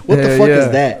motherfucker. What the Hell fuck yeah.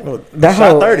 is that? That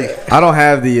Shot whole 30. I don't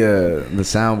have the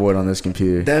soundboard on this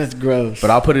computer, That is gross. but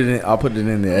I'll put it in. I'll put it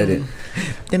in the edit.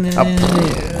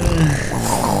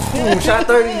 Shot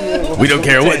 30. We don't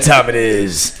care what time it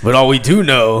is, but all we do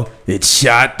know it's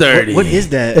shot 30. What is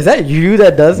that? is that you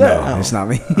that does that? No, it's not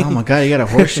me. Oh my god, you got a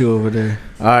horseshoe over there.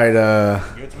 All right,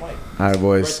 Give it to Mike. all right,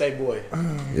 boys. Birthday boy.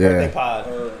 Yeah. Birthday pod.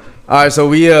 All right, so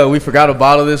we forgot a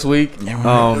bottle this week,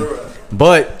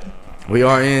 but we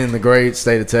are in the great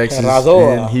state of Texas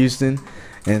Razor. in Houston,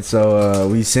 and so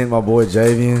we sent my boy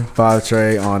Javian 5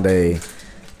 Trey on a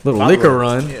little liquor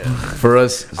run for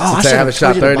us to have a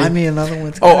shot 30. Buy me another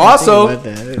one. Oh, also,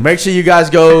 make sure you guys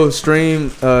go stream.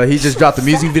 He just dropped the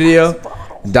music video,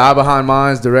 Die Behind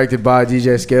Mines, directed by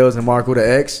DJ Scales and Mark with an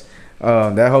X.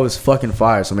 That hoe is fucking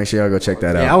fire, so make sure y'all go check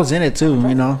that out. Yeah, I was in it too.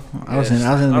 You know, I was in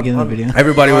the beginning of the video.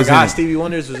 Everybody was in God, it. Stevie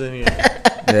Wonders was in here.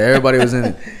 Yeah, everybody was in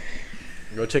it.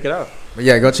 Go check it out. But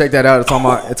yeah, go check that out. It's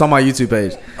on my YouTube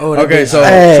page. Oh, that Okay, bitch- so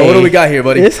Hey. what do we got here,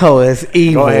 buddy? This hoe is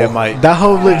evil. Go ahead, Mike. That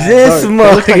whole looks. This bro,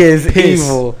 it looks mug is piss.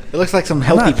 evil. It looks like some not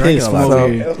healthy drinking piss a from lot. over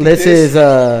So here. this is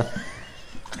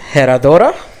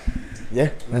Herradora Yeah,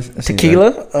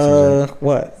 tequila.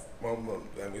 What?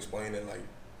 Let me explain it. Like,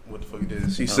 what the fuck it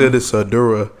is? She said it's a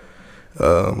Dura.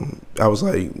 I was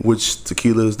like, which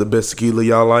tequila is the best tequila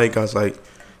y'all like? I was like,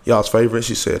 y'all's favorite.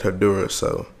 She said Dura,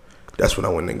 so that's what I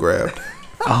went and grabbed.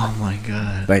 Oh my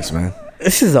god. Thanks, man.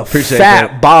 This is a Appreciate fat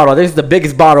that. bottle. This is the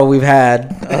biggest bottle we've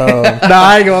had. Nah,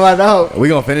 I ain't gonna lie. No, We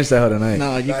gonna finish that hoe tonight.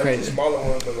 no, you Like, crazy. the smaller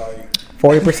one, but like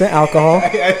 40% alcohol,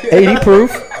 80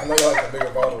 proof. I know you like the bigger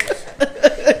bottles.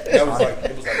 That was like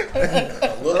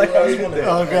it was like a little one.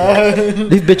 Oh god.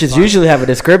 These bitches usually have a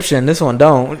description. This one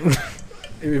don't.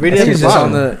 Read It's it just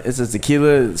on it's a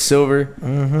tequila, silver,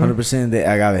 100% de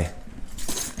agave.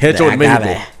 Head I got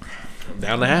it.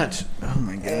 Down the hatch. Oh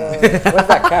my god. Where's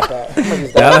that cap at?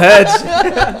 Down the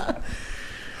hedge.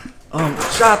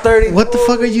 Shot 30. What the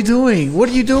fuck are you doing? What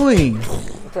are you doing?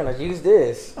 trying to use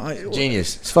this.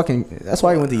 Genius. It's fucking. That's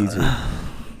why he went to YouTube.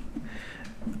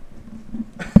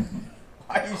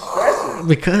 Why are you stressing?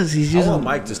 Because he's I using. want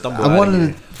Mike to stumble I out wanted of to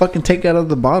here. fucking take that out of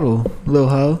the bottle, little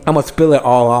hoe. I'm gonna spill it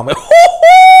all on me.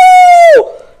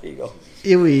 Here you go.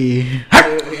 Ewy.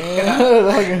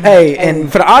 Hey,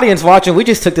 and for the audience watching, we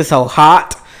just took this whole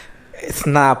hot. It's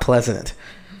not pleasant.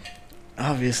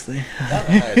 Obviously.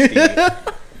 I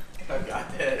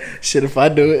Shit, if I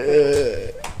do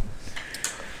it,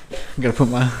 I gotta put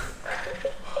my.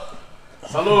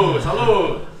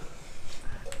 Salud.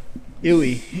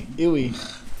 Ewy.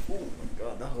 Oh my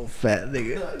god, that whole fat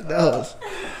nigga. That was.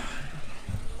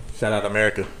 Shout out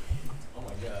America.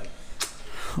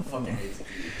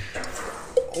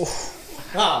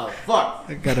 Oh fuck!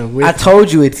 I got a whiff. I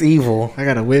told you it's evil. I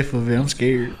got a whiff of it. I'm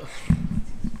scared.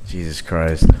 Jesus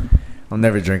Christ. I'm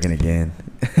never drinking again.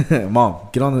 Mom,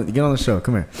 get on the show.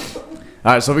 Come here.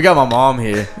 All right, so we got my mom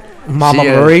here. Mama She,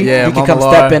 Marie, yeah, you can Mama come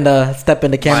Laura. step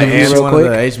in the camera She's view real one quick.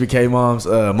 of the HBK moms.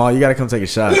 Mom, you gotta come take a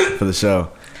shot for the show.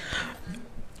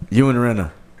 You and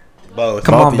Rena. Both.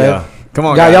 Come Both on, of babe. y'all. Come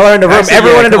on, Y'all guys. are in the room. Actually,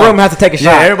 Everyone yeah, in the come room on. has to take a shot.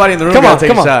 Yeah, everybody in the room Come gotta on, take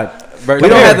come a on. shot. Birthday We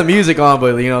don't shot. have the music on,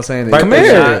 but you know what I'm saying? Come Birthday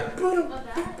here. shot.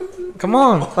 Come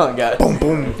on. Oh, God. Boom,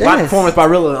 boom. Yes. Live performance by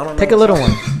Rilla. I don't know. Take a little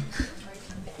one.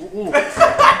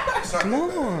 Come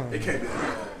on. It can't be.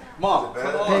 Mom,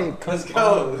 come on. Let's go.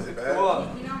 Come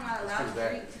on. You know I'm not allowed to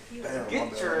drink tequila.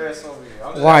 Get your ass over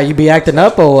here. Why, you be acting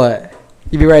up or what?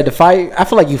 You be ready to fight? I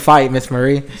feel like you fight, Miss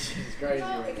Marie. No,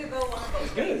 it could go one of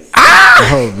those ways.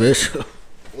 Oh, bitch.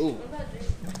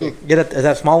 Get that, is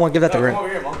that small one? Give that to Come Ren. over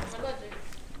here, Mom.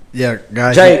 Yeah,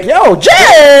 guys. Jake. Yo,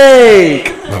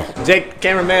 Jake! Jake,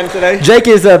 cameraman today. Jake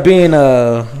is being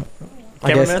I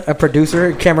guess Cameraman? a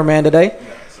producer, cameraman today.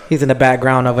 He's in the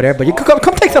background over there. But you come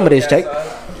take some of this, Jake.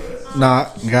 Nah,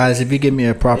 guys, if you give me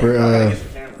a proper,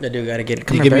 The dude gotta get it.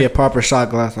 Come you here, give me a babe. proper shot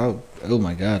glass. Oh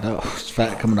my god, that was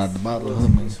fat coming out the bottle. Oh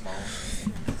my.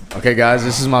 Okay, guys,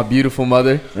 this is my beautiful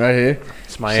mother right here.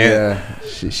 It's my aunt.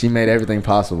 She made everything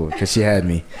possible because she had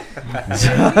me.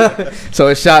 So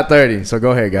it's shot 30. So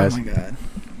go ahead, Oh guys. my god.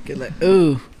 Get like,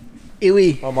 ooh,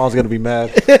 ewy. My mom's going to be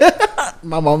mad.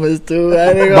 My mom is too.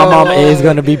 My mom is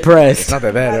gonna be pressed. It's not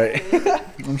that bad, right?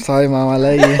 I'm sorry, mom. I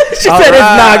love you. She said it's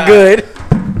not good.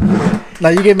 Now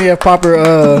you give me a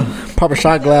proper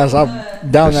shot glass.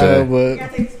 I'm down For that, sure. but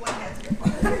Gotta take this one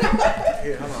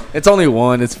hat. It's only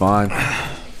one. It's fine.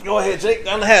 Go ahead, Jake.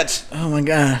 Down the hatch. oh my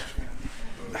god.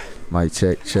 Mike,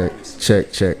 check.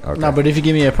 Okay. No, but if you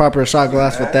give me a proper shot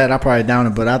glass with that, I'll probably down it.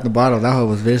 But out the bottle, that hoe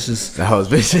was vicious. That was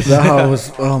vicious. That hoe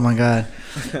was. Oh my god.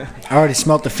 I already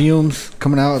smelt the fumes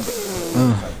coming out.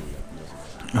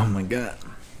 Oh my god.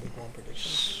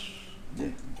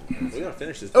 We're going to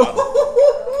finish this bottle.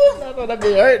 I know that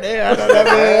be hurt there. I know that be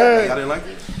hurt. Y'all didn't like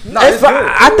it? It's fine.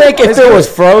 I think if it was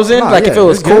frozen, No, like yeah, if it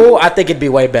was it's good. cool, I think it'd be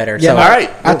way better. Yeah, So, no, All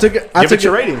right. I took it. I Give took it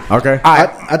your rating. Okay.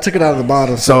 I took it out of the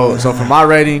bottle. So for my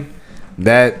rating,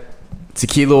 that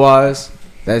tequila wise,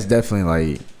 that's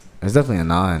definitely a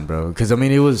 9, bro. Because I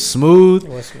mean, it was smooth.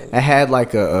 It had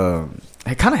like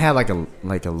it kind of had like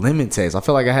a lemon taste. I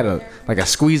feel like I had I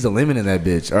squeezed a lemon in that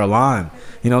bitch or a lime.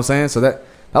 You know what I'm saying? So that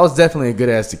was definitely a good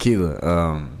ass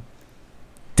tequila.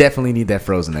 Definitely need that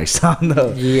frozen next time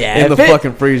though. Yeah, in the if it-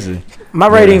 fucking freezer. my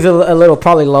rating's a little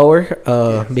probably lower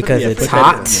because Yeah, it's put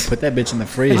hot. Put that bitch in the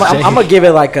freezer. I'm gonna give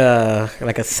it like a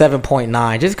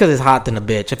 7.9 just because it's hot than a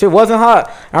bitch. If it wasn't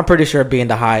hot, I'm pretty sure it'd be in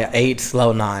the high 8s,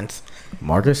 low 9s.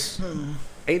 Marcus,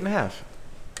 8.5.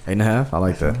 8.5. I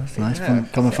like that. It's nice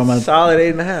coming from a. Solid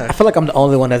I 8.5. feel like I'm the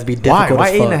only one that's be Why? difficult Why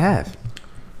as fuck.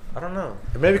 8.5? I don't know.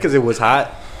 Maybe because it was hot.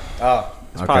 Oh,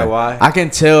 that's probably why. I can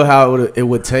tell how it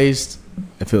would taste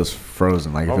if it was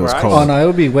frozen, like if it was Alright. cold. Oh no, it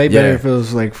would be way better Yeah. if it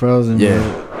was like frozen. Yeah.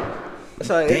 It's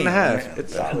like 8.5.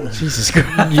 It's solid. Jesus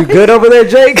Christ. You good over there,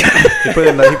 Jake? He put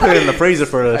it in the freezer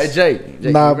for us. Hey Jake.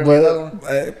 But, nah, you bring me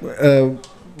that one?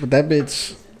 but that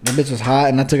bitch was hot,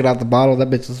 and I took it out the bottle. That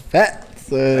bitch was fat.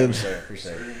 So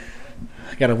Appreciate it.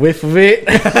 I got a whiff of it.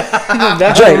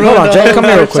 Jake, hold on, Jake, come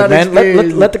here real quick, man.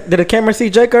 Did the camera see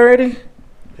Jake already?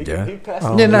 Yeah. He passed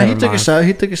Oh, it. Yeah, no, he never took a mind. shot.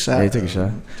 He took a shot. Yeah, take a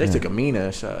shot. Jake took a mean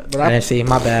ass shot. But I didn't see.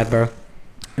 My bad, bro.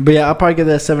 But yeah, I'll probably give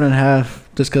that 7.5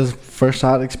 just because first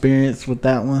shot experience with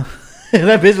that one.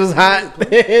 That bitch was hot.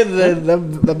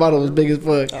 the bottle was big as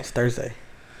fuck. That was Thursday.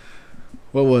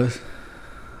 What was?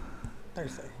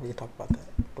 Thursday. We can talk about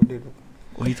that.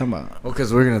 What are you talking about? Well,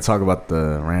 because we're gonna talk about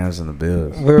the Rams and the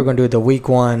Bills. We were going to do the week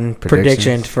 1 Predictions.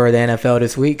 predictions for the NFL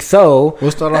this week. So We'll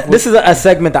start off this is a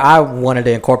segment that I wanted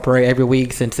to incorporate every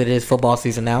week since it is football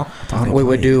season now. We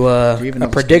would do Do you even a know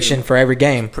the prediction for every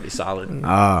game. Pretty solid.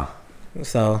 Ah,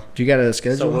 So Do you got a So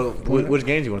schedule? which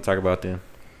games you want to talk about then?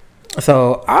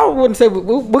 So I wouldn't say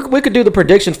we could do the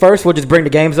predictions first. We'll just bring the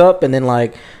games up and then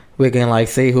like we can like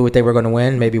see who they were going to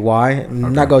win, maybe why.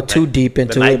 Not go too deep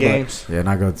into The night it. games. Yeah,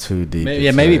 not go too deep.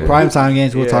 Maybe primetime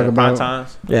games we'll talk about.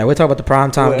 times. Yeah, we'll talk about the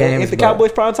primetime games. Ain't the but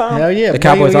Cowboys prime time? Hell yeah. The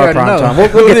bro, Cowboys you are already prime know. time.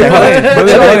 We'll get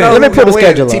that. Let me pull the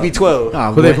schedule up. TB12.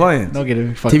 Oh, Who they boy. playing? Don't get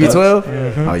it fucked TB12? up.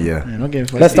 Oh yeah. Yeah, don't get it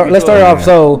fucked Let's up. start off.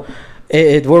 So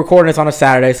we're recording this on a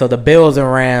Saturday. So the Bills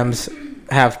and Rams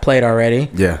have played already.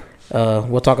 Yeah.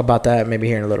 We'll talk about that maybe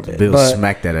here in a little bit. Bills But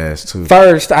smacked that ass too.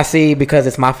 first, I see because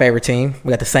it's my favorite team.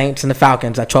 We got the Saints and the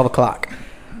Falcons at 12 o'clock.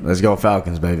 Let's go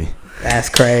Falcons, baby. That's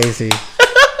crazy.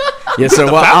 Yes, sir.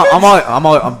 Well,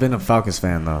 I've been a Falcons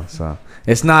fan though, so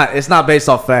it's not based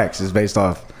off facts. It's based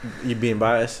off. You being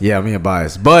biased? Yeah, I'm being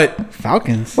biased, but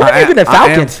Falcons. What have you been a I am-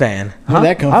 Falcons fan? Where'd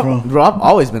that come from? Bro, I've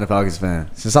always been a Falcons fan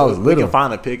since I was We little. can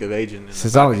find a pic of Agent.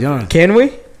 Since I was young. Can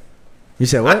we? You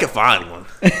said I what? can find one.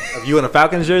 Of you in a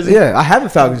Falcons jersey? Yeah, I have a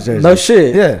Falcons jersey. No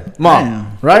shit. Yeah, mom.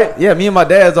 Damn. Right? Yeah, me and my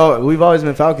dad's we've always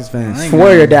been Falcons fans.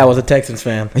 Swear your dad was a Texans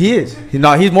fan. He is.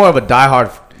 He's more of a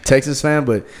diehard Texas fan,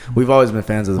 but we've always been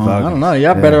fans of the I Falcons. don't know. Y'all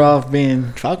Yeah. better off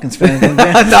being Falcons fans than no,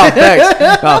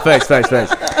 that.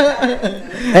 facts.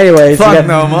 Anyways, Fuck you got,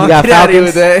 no, man. you got Get out of here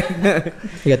with Falcons. that.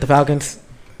 You got the Falcons.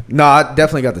 No, I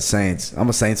definitely got the Saints. I'm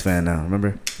a Saints fan now.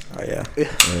 Remember? Oh yeah.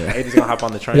 Agent's gonna hop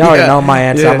on the train. You already Yeah. know my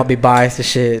answer. Yeah. I'm gonna be biased to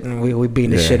shit, and we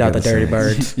beating the Yeah, shit out the got the Dirty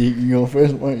Saints. Birds. You go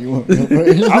first. What you want? You go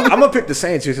first? I'm gonna pick the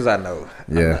Saints just because I know.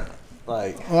 Yeah.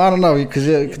 Like, Well, I don't know because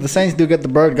the Saints do get the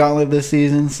bird gauntlet this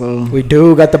season, so We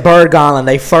do got the Bird Gauntlet.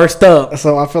 They first up. I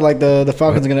feel like the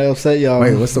Falcons are gonna upset y'all.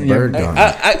 Wait, what's the Yeah. bird hey,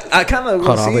 gauntlet? I kind of Hold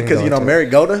want to on, see we it can because go you know into Mary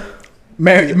Goda.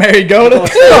 Mary Goda.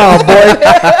 Oh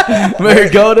boy, Mary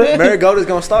Golden? Mary Goda's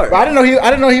gonna start. I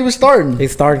didn't know he was starting.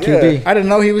 he's starting Yeah. QB. I didn't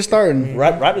know he was starting.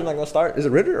 Ryder's not gonna start. Is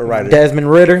it Ritter or Ryder? Desmond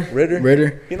Ritter.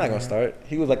 Ritter. He's not gonna start.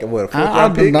 He was like a what? A fourth I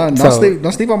round pick. don't So-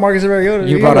 sleep on Marcus Mariota.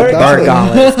 You brought up the That's Bird it.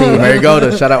 Gauntlet, Steve. Mary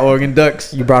Golden. Shout out Oregon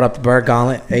Ducks. You brought up the Bird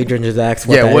Gauntlet. Adrian just asked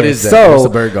what Yeah, that what is. is that? So What's the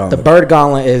Bird Gauntlet? The Bird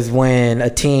Gauntlet is when a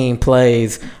team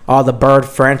plays all the Bird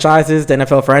franchises, the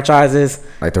NFL franchises,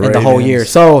 Like the in the whole Ravens. year.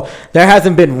 So there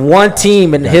hasn't been one team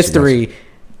in Gotcha, history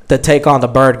to take on the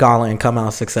Bird Gauntlet and come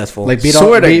out successful. Like beat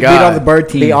Swear all, to beat God. all the bird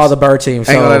teams. beat all the Bird teams.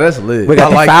 Ain't So gonna lie, that's lit. we got I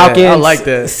the like that. Falcons, I like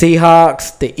that.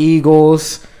 Seahawks, the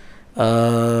Eagles,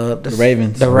 the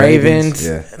Ravens. The Ravens.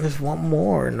 Yeah. And there's one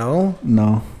more. No.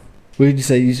 No. What did you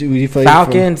say? You play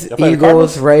Falcons, Y'all play the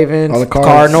Eagles, Ravens, Oh, the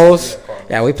Cardinals.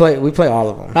 Yeah, we play all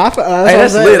of them. Hey,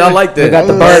 that's lit. I like that. We got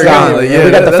the That's Bird Gauntlet. Yeah,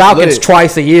 we got the that's Falcons lit.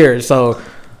 twice a year, so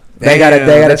they got a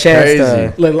That's chance crazy.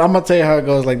 to. Look, I'm gonna tell you how it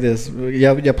goes. Like this,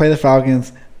 y'all play the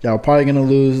Falcons. Y'all probably gonna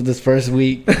lose this first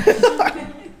week,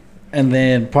 and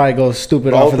then probably go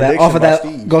stupid Bold off of that. prediction Off of by that,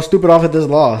 Steve. go stupid off of this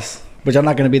loss. But y'all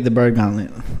not gonna beat the Bird Gauntlet.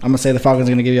 I'm gonna say the Falcons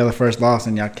are gonna give y'all the first loss,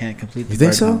 and y'all can't complete the You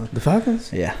think Bird so? Gauntlet. The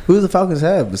Falcons? Yeah. Who do the Falcons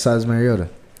have besides Mariota?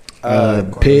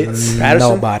 Pitts. Patterson?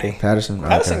 Nobody. Patterson.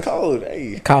 Patterson Okay. cold.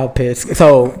 Hey. Kyle Pitts.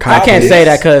 So I Kyle can't say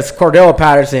that Pitts. because Cordell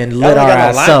Patterson lit only our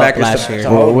got no ass up linebackers last to- year. to-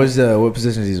 Well, what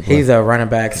position is he playing? He's a running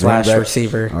back slash back?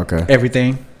 receiver. Okay.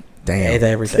 Everything. Damn. He's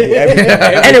everything. He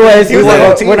Anyways, was on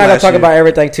the team we're not gonna last talk year. about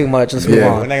everything too much. Let's move Yeah.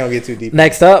 We're on. not gonna get too deep.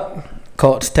 Next up,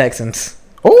 Colts Texans.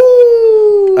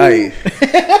 Ooh. Hey,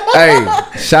 Hey,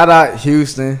 shout out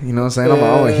Houston. You know what I'm saying?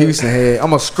 I'm a Houston head.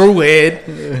 I'm a screw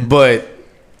head, but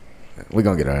we're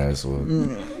going to get our ass whooped.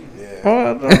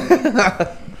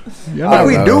 if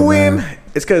we know, do man. win,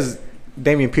 it's because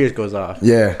Damian Pierce goes off.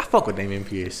 Yeah. I fuck with Damian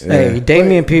Pierce. Yeah. Hey,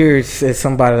 Damian Pierce is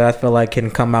somebody that I feel like can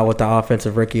come out with the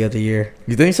offensive rookie of the year.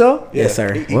 You think so? Yes,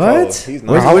 sir. He What? cold. He's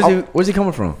Where's, nice. where's he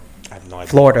coming from? I have no idea.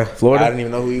 Florida. Florida? I didn't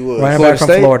even know who he was. Running Florida back from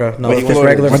State? Florida. No, But he just was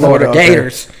regular Florida. Florida. Okay.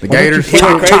 Gators. The Gators? He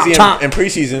went Chop, crazy chop, in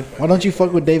preseason. Why don't you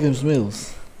fuck with Davis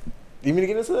Mills? You mean to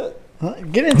get into that? Huh?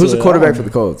 Get into Who's it. the quarterback for the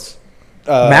Colts?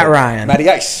 Matt Ryan. Matty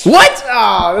Ice. What?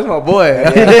 Oh, that's my boy.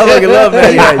 I fucking love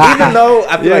Matty Ice. Even though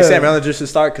I feel like Yeah. Sam Ellinger should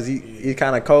start because he's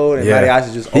kind of cold and Yeah. Matty Ice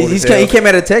is just old as He hell. came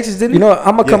out of Texas, didn't he? You know what?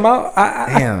 I'm gonna come out.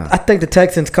 Damn. I think the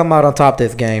Texans come out on top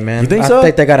this game, man. You think I so?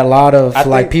 think they got a lot of I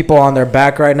like think- people on their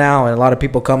back right now, and a lot of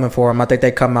people coming for them. I think they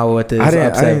come out with this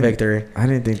upset victory. I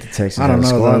didn't think the Texans I had don't a know,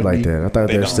 squad though. like that. I thought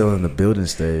They they were don't. still in the building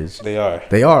stage. They are.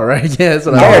 They are, right? Yeah, that's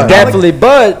what I Yeah, thought. definitely.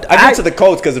 But I get to the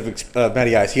Colts because of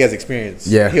Matty Ice. He has experience.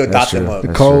 Yeah, he'll that's dot them true. up. The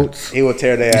That's Colts. He will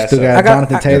tear their You ass still up. got I got-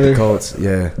 Jonathan I- Yeah, the Taylor. Colts,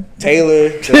 yeah. Taylor,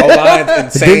 the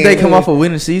O-line's insane. Didn't they come off a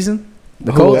winning season?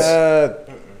 The Colts?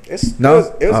 It No?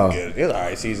 was Oh. good. It was all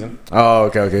right season. Oh,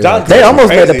 okay. John- they almost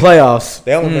made the Crazy. playoffs.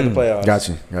 They only made the playoffs. Got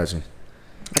you. What else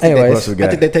Anyways, we got? I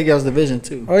think they take y'all's division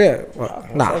too. oh yeah, well,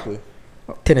 nah, Exactly.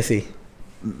 Tennessee.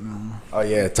 Oh,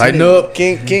 yeah. Tighten up.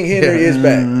 King Henry is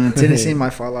back. Tennessee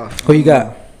might fall off. Who you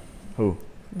got? Who?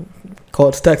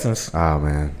 Colts Texans. Oh,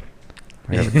 man.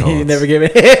 I got the You Colts. never give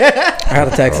it. I got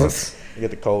the Texans. You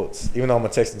get the Colts, even though I'm a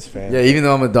Texans fan. Yeah, even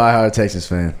though I'm a diehard Texans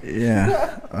fan.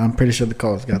 Yeah, I'm pretty sure the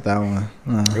Colts got that one.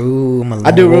 Ooh, I'm a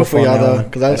I do lone root wolf for on y'all that though, one.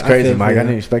 because That's crazy, Mike. I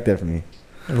didn't expect that from you.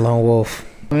 Lone wolf.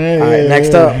 All right,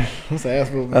 next up. What's the ass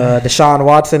whooping? Deshaun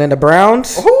Watson and the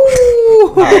Browns.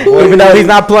 boy. Even though he's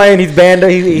not playing, he's banned.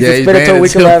 He's suspended until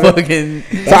week 11.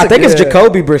 So I think it's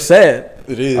Jacoby Brissett.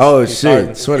 It is. Oh He's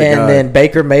shit! Swear to And God. then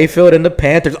Baker Mayfield and the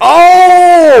Panthers.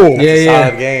 Oh! Yeah,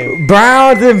 Solid game.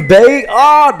 Browns and Baker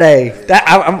all day.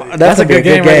 That's a good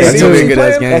game. right That's there, gonna be too. a good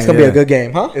ass game. That's gonna be a good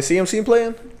game, huh? Is CMC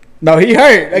playing? No, he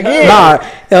hurt again. Nah,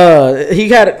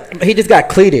 he just got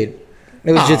cleated.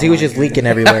 It was he was just leaking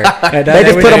everywhere. And They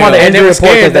just put him on the injury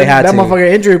report because they had that to. motherfucker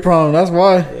injury prone. That's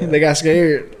why they got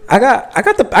scared. I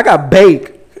got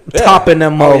Bake topping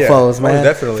them Oh, yeah. mofos, Oh, man.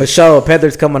 definitely. For sure.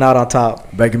 Panthers coming out on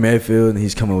top. Baker Mayfield,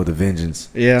 he's coming with a vengeance.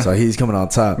 Yeah. So he's coming on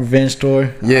top. Revenge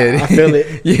tour. Yeah, I feel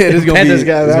it. Yeah, this is gonna Panthers be.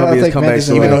 got- This I gonna be his think comeback Panthers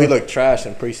story. Even though he Yeah. looked trash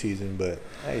in preseason, but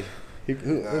hey,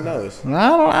 who knows? I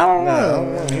don't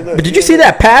know. He looked- But did you see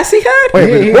that pass he had?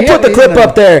 Wait, We'll he put the had- clip he-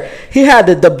 up there. He had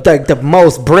the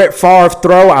most Brett Favre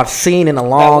throw I've seen in a that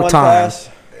long one time. pass?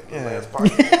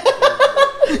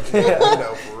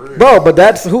 Bro, but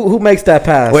that's who makes that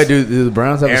pass? Wait, do the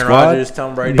Browns have a Aaron squad? Rodgers,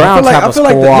 Tom Brady. Browns have a squad.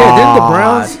 didn't the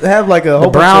Browns have like a The whole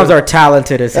Browns bunch are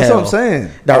talented as That's hell. what I'm saying.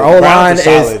 Their Oh, O line Browns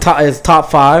are solid. is top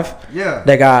 5. Yeah.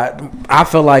 They got. I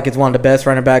feel like it's one of the best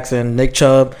running backs in Nick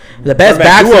Chubb. The best Running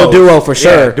back backfield duos. duo for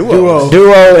sure. Yeah, duos.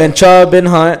 Duo and Chubb and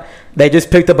Hunt. They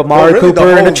just picked up Amari Well, really,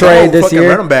 Cooper in a the trade whole this fucking year.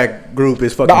 running back group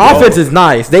is fucking. The offense gold. is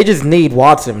nice. They just need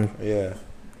Watson. Yeah.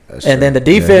 And then the Yeah,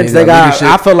 defense, he's they got got. leadership.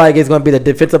 I feel like it's going to be the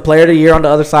defensive player of the year on the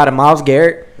other side of Myles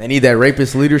Garrett. They need that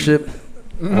rapist leadership.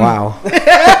 Wow.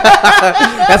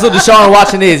 That's what Deshaun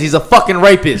Watson is. He's a fucking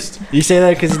rapist. You say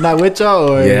that because he's not with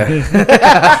y'all, or Yeah.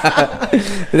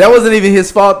 That wasn't even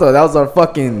his fault though. That was our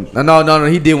fucking. No.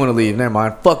 He did want to leave. Never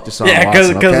mind. Fuck Deshaun yeah,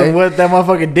 Watson. because okay? of what that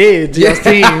motherfucker did to your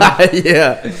team.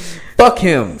 Yeah. Fuck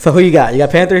him. So who you got? You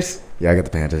got Panthers? Yeah, I got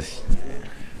the Panthers.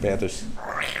 Panthers.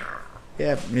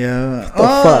 Yeah.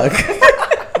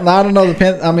 Fuck. No, I don't know.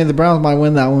 The Browns might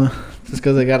win that one just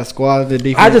because they got a squad. The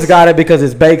defense. I just got it because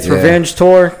it's Bake's Yeah. revenge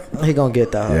tour. He gonna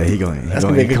get that. Yeah, he going. That's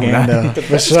gonna be a good game though. For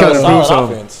gotta sure. prove Solid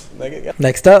something. offense. Like,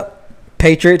 Next up,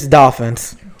 Patriots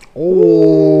Dolphins.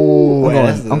 Oh,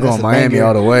 I'm going Miami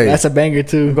all the way. That's a banger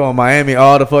too. I'm going Miami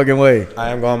all the fucking way.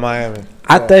 I am going Miami.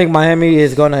 I think Miami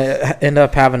is gonna end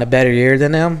up having a better year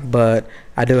than them, but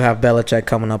I do have Belichick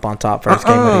coming up on top first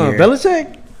game of the year.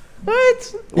 Belichick?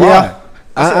 What? Yeah.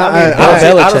 I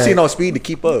don't Belichick. see no speed to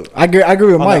keep up. I agree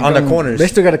with On Mike. the- on the corners. They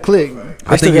still got to click.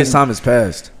 I think his time has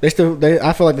passed. I feel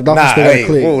like the Dolphins Nah, still got to hey,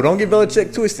 click. whoa, don't get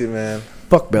Belichick twisted, man.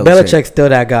 Fuck Belichick. Belichick's still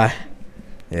that guy.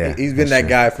 Yeah, He's been that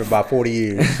guy for about 40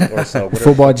 years or so. whatever.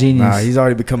 Football genius. Nah, he's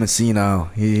already becoming senile.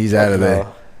 He's out of there.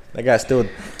 That guy's still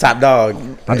top dog. I'm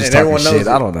just And talking everyone knows shit. it.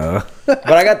 I don't know.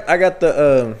 But I got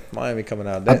the Miami coming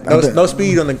out. No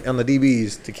speed on the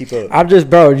DBs to keep up. I'm just,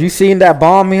 bro. You seen that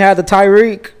bomb he had to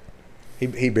Tyreek?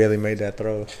 He barely made that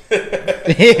throw.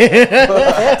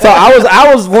 So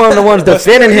I was one of the ones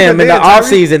defending him in the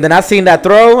offseason. Then I seen that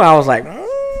throw. I was like,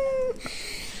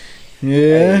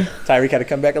 Yeah. Tyreek had to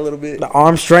come back a little bit. the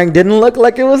arm strength didn't look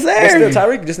like it was But still, there.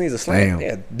 Tyreek just needs a slant. Damn.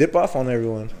 Yeah, dip off on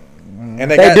everyone.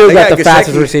 And They got the Gesicki.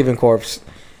 fastest receiving corps.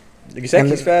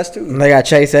 Gesicki's fast too. And they got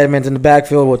Chase Edmonds in the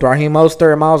backfield with Raheem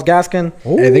Mostert and Miles Gaskin.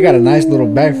 Hey, they got a nice little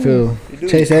backfield. do.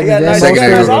 Chase They got Edmonds nice and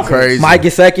Secondary Mostert. Mostert. went crazy. Mike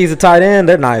Gesicki's a tight end.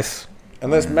 They're nice.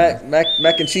 Unless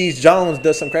Mac and Cheese Jones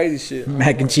does some crazy shit.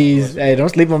 Mac and cheese. Hey, don't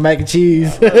sleep on mac and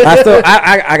cheese.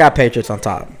 I got Patriots on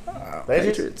top.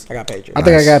 Patriots. I got Patriots. I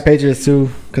think I got Patriots too,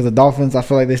 because the Dolphins. I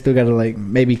feel like they still got to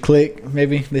maybe click.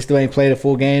 Maybe they still ain't played a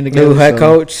full game together. New head so-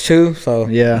 coach too. So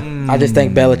Yeah, I just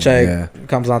think Belichick Yeah.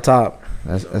 comes on top.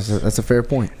 That's a fair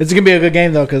point. it's gonna be a good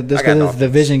game though, because I got it's a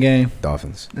division game.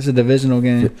 Dolphins. It's a divisional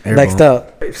game. Next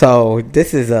up, so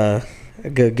this is a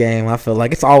good game. I feel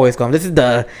like it's always going. This is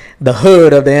the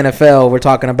hood of the NFL we're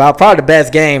talking about. Probably the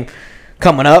best game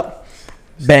coming up.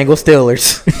 Bengals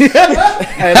Steelers.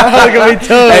 Hey, that's gonna be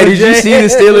tough. Hey, did you Jay. see the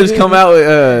Steelers come out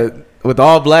with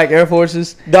all black Air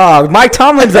Forces? Dog, Mike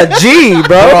Tomlin's a G, bro.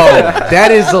 Bro,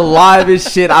 that is the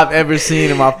livest shit I've ever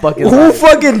seen in my fucking Who life.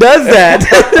 fucking does that?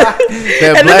 That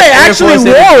And then black they Air actually Force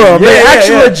wore them. Yeah, They yeah,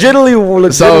 actually yeah.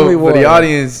 legitimately So wore for the them.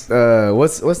 audience,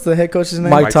 what's the head coach's name?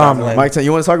 Mike Tomlin. Mike,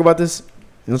 you want to talk about this?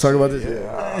 You want to talk about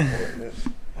this?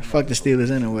 Fuck the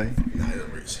Steelers anyway.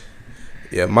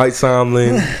 Yeah, Mike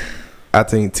Tomlin. I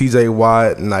think T.J.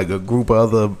 Watt and like a group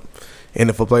of other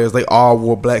NFL players, they all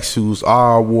wore black shoes,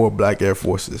 all wore black Air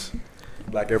Forces.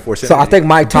 Black Air Force. So I think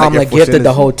Mike Black Air Tomlin Force gifted the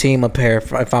energy. whole team a pair.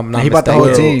 If I'm not He bought the mistaken.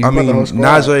 whole team. I He bought mean, the whole squad.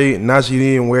 Najee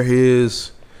didn't wear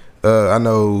his. I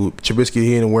know Trubisky,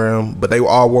 he didn't wear them, but they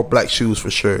all wore black shoes for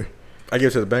sure. I give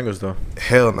it to the Bengals though.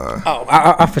 Hell nah. Oh,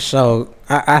 I for sure.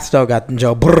 I still got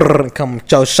Joe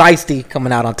Shiesty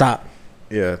coming out on top.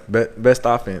 Yeah, best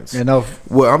offense. You know,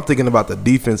 Well, I'm thinking about the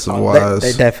defensive Oh, wise.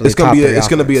 they definitely it's gonna top be three it's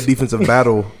gonna be a offense. defensive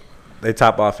battle. They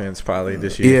top offense probably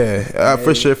this year. Yeah,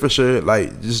 for sure.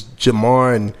 Like just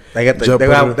Jamar and They got Joe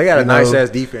Burrow, they got a you nice know, ass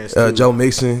defense. Too. Joe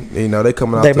Mixon. You know they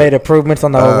coming out. They to- made improvements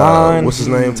on the line. What's his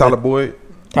name? Tyler Boyd.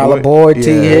 Tyler Boyd,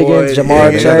 T. Yeah. Higgins, Boyd,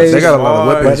 Jamar yeah, Chase. They got a lot of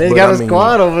Jamar. weapons. they but got I a mean-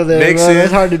 squad over there. Nixon. Man.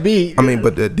 It's hard to beat. I mean,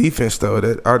 but the defense though,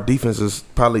 that our defense is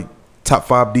probably top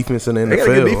 5 defense in the They NFL. got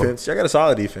a good defense. Y'all got a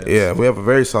solid defense. Yeah, we have a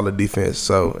very solid defense.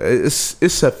 So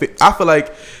I feel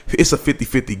like it's a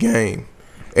 50-50 game.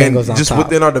 And Bengals on just top.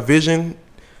 within our division,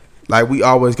 like we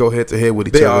always go head to head with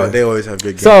each They other. always have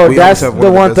good games. So We that's always have the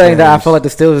one one of the best thing that I games. feel like the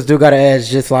Steelers do got an edge.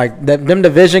 Just like them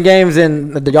division games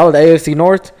in y'all are the AFC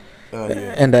North, Yeah.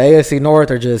 and the AFC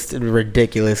North are just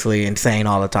ridiculously insane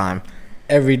all the time.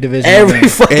 Every division. Every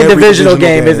fucking Every divisional divisional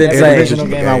game is game. Every insane. divisional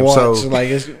game I game. watch, So- like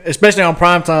especially on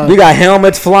prime time. You got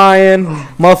helmets flying,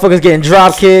 motherfuckers getting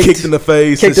drop Kicked kicked in the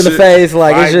face. kicked in and the shit. face.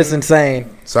 Like it's Right. just insane.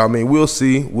 So I mean, we'll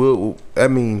see.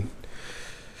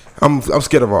 I'm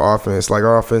scared of our offense. Like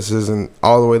our offense isn't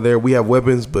all the way there. We have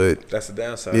weapons, but That's the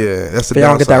downside. yeah, that's the If y'all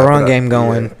don't get that downside. run But game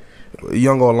going. yeah,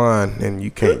 young O line, and you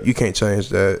can't change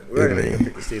that. We're I gonna mean,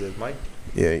 pick the Steelers, Mike.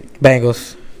 yeah,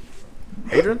 Bengals.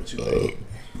 Adrian?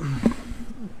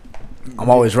 I'm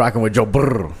always rocking with Joe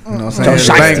Burrow. You know what I'm Joe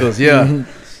saying? Bengals, yeah.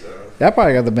 I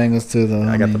probably got the Bengals too, though.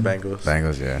 I got the mean, Bengals.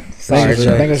 Bengals, yeah. Sorry, Jay.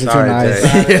 Bengals are too Sorry, nice.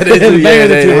 Jay. Yeah, they do. Yeah, Bengals are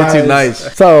they're too too nice.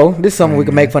 nice. So this is something we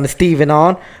can make fun of Steven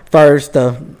on. First,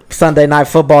 the Sunday night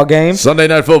football game. Sunday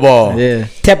night football. Yeah.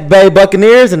 Tampa Bay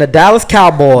Buccaneers and the Dallas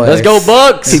Cowboys. Let's go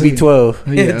Bucks.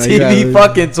 TB12. Yeah, TV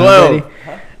fucking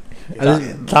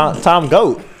 12. Tom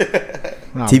Goat.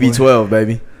 TB12,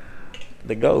 baby.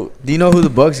 The Goat. Do you know who the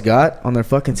Bucks got on their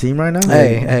fucking team right now?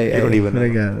 Hey, You don't hey. even They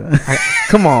know. got it.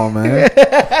 Come on, man.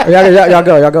 Y'all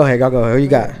go ahead. Who you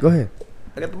got? Go ahead.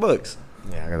 I got the Bucks.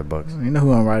 Yeah, I got the Bucks. You know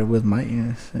who I'm riding with, Mike?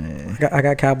 Yes. Yeah. I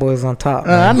got Cowboys on top.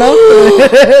 I Man. know.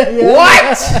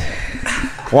 What?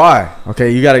 Why? Okay,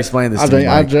 you got to explain this I'll to me,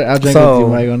 drink. Mike. I'll drink So- with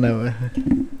you, Mike, on that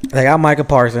one. They got Micah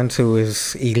Parsons, who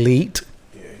is elite.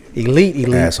 Elite.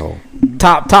 Asshole.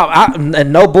 Top.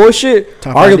 And no bullshit.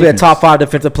 Top 5 Arguably a defense. top 5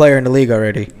 defensive player in the league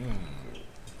already.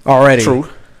 True.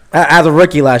 As a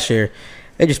rookie last year.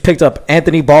 They just picked up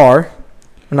Anthony Barr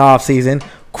in the offseason.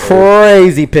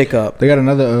 Crazy pickup. They got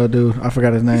another dude. I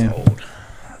forgot his name.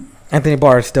 Anthony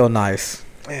Barr is still nice.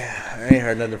 I ain't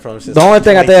heard nothing from him since. The only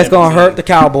thing I think that's going to 2017. hurt the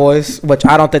Cowboys, which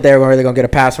I don't think they're really going to get a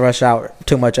pass rush out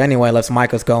too much anyway, unless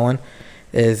Micah's going,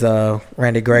 is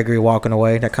Randy Gregory walking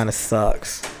away. That kind of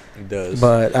sucks. He does.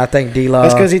 But I think D-Law.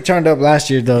 That's because he turned up last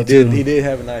year, though. too. He did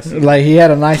have a nice season. Like he had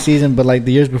a nice season, but like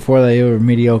the years before that, they were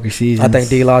mediocre seasons. I think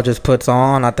D-Law just puts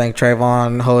on. I think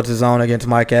Trayvon holds his own against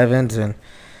Mike Evans, and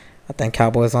I think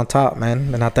Cowboys on top,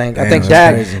 man. And I think Damn,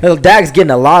 Dak. that's crazy. Dak's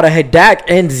getting a lot of hate. Dak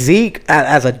and Zeke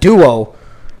as a duo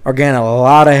are getting a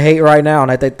lot of hate right now, and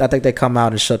I think they come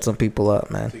out and shut some people up,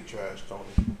 man.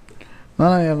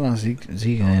 No,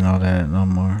 Zeke ain't all that no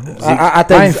more. I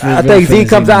ain't think Zeke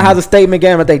comes out, has a statement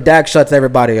game. I think Dak shuts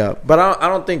everybody up. But I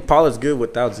don't think Pollard's good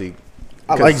without Zeke.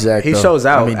 I like Zach. He though. shows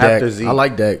out after Dak. Zeke. I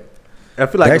like Dak. I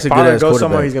feel like Dak's if a good Pollard ass goes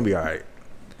somewhere, quarterback. he's gonna be all right.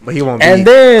 But he won't be And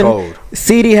then cold.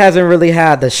 CD hasn't really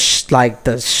had the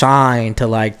shine to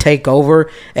like take over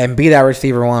and be that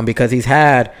receiver one because he's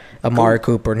had Amari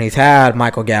Cooper and he's had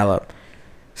Michael Gallup.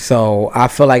 So I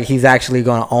feel like he's actually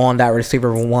going to own that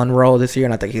receiver one role this year,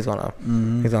 and I think he's gonna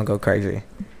go crazy.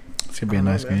 It's gonna be a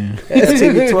nice game.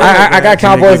 I got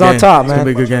Cowboys on top, It's gonna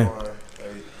be a man. good game.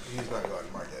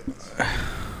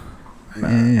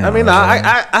 Yeah, I mean,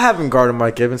 I haven't guarded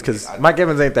Mike Evans because Mike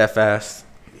Evans ain't that fast.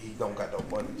 He don't got no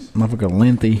bunnies. motherfucker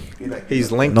lengthy.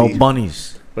 He's lengthy, No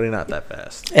bunnies. but he's not that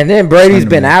fast. And then Brady's been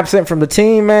Spider-Man. absent from the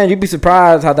team, man. You'd be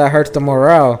surprised how that hurts the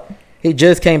morale. He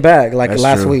just came back like That's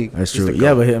last true. week. That's true.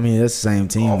 Yeah, but I mean, that's the same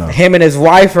team, though. Him and his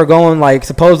wife are going like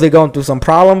supposedly going through some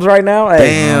problems right now. Hey,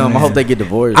 Damn, I hope they get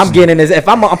divorced. I'm getting his. If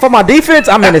I'm for my defense,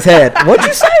 I'm in his head. What'd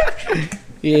you say?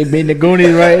 He ain't been the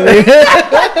Goonies right there.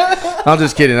 I'm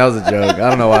just kidding. That was a joke. I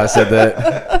don't know why I said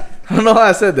that. I don't know why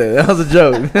I said that. That was a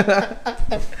joke.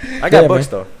 I got Yeah,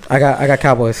 Bucks man. though. I got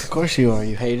Cowboys. Of course you are,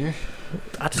 you hater.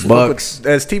 I just Bucks.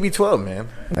 That's TB12, man.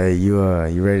 Hey, you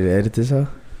ready to edit this, huh?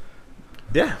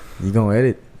 Yeah. You gonna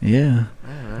edit? Yeah.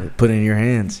 Put it in your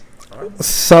hands.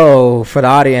 So for the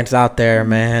audience out there,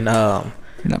 man,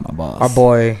 You're not my boss. Our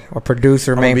boy, our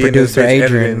producer, I'ma main be in this producer bitch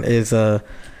Adrian editing. is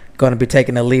going to be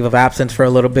taking a leave of absence for a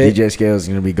little bit. DJ Scales is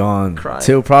gonna be gone Crying.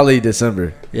 till probably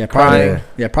December. Yeah, probably. Crying.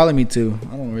 Yeah, probably me too.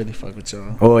 I don't really fuck with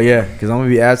y'all. Oh yeah, because I'm gonna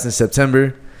be absent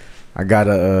September. I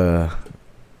gotta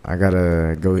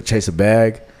go chase a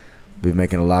bag. Be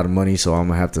making a lot of money, so I'm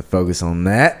gonna have to focus on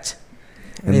that.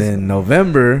 And then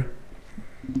November.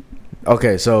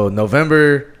 Okay, so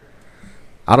November,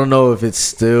 I don't know if it's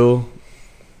still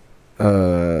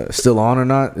on or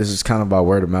not. This is kind of by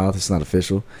word of mouth. It's not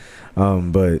official.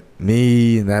 But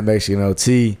me and that Mexican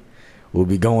OT will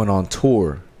be going on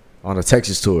tour, on a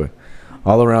Texas tour.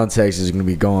 All around Texas, going to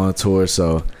be going on tour.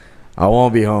 So I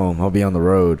won't be home. I'll be on the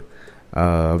road.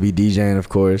 I'll be DJing, of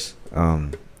course.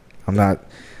 I'm not.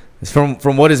 It's from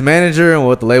what his manager and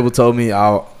what the label told me.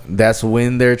 That's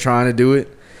when they're trying to do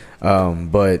it.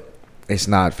 But it's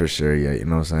not for sure yet. You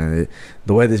know what I'm saying?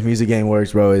 The way this music game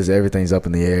works, bro, is everything's up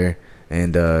in the air.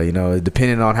 And,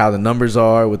 depending on how the numbers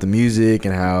are with the music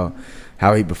and how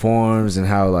he performs and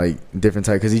how, like, different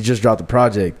type. Because he just dropped a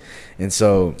project. And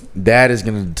so that is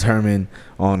going to determine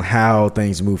on how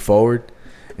things move forward.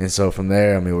 And so from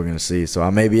there, we're going to see. So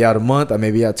I may be out a month. I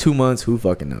may be out 2 months. Who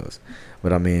fucking knows?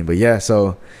 But yeah,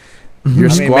 so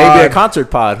your squad. Maybe a concert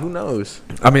pod. Who knows?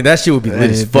 That shit would be lit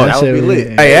as fuck. That would be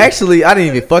lit. Hey, actually, I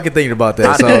didn't even fucking think about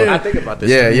that. So I think about this.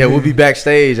 yeah, we'll be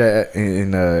backstage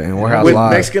in Warehouse With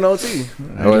Live Mexican OT.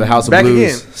 or the House of Back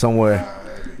Blues again. somewhere.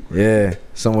 Yeah,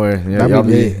 somewhere. Yeah, That'd y'all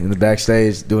be be lit. in the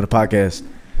backstage doing a podcast.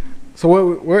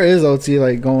 So where is OT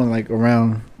like going like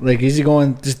around? Like is he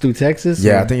going just through Texas?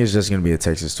 Yeah, or? I think it's just gonna be a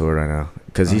Texas tour right now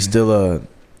because he's still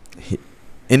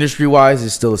industry wise,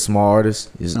 he's still a small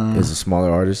artist. He's a smaller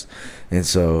artist, and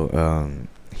so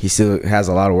he still has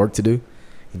a lot of work to do.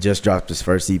 He just dropped his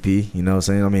first EP. You know what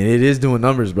I'm saying? It is doing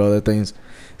numbers, bro. It's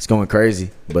going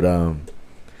crazy. But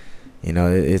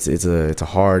it's a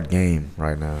hard game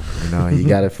right now. You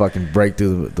got to fucking break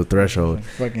through the threshold.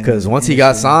 Because once he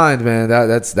got signed, man,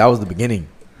 that was the beginning.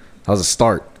 That was a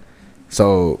start.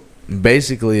 So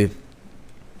basically,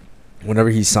 whenever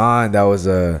he signed, that was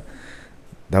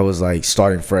like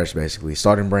starting fresh, basically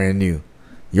starting brand new.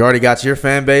 You already got your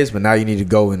fan base, but now you need to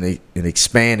go and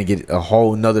expand and get a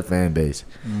whole nother fan base.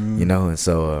 And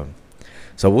so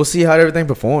we'll see how everything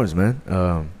performs, man.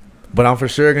 But I'm for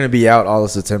sure gonna be out all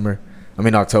of October.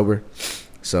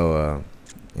 So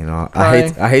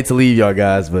I hate to leave y'all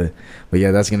guys, but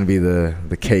yeah, that's gonna be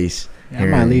the case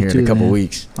here in a couple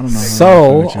weeks. I don't know.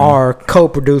 So our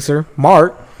co-producer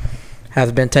Mark has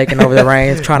been taking over the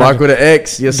reins, trying Mark to with an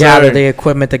X, yes gather sir. the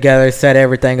equipment together, set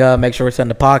everything up, make sure we're setting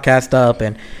the podcast up,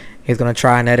 and he's gonna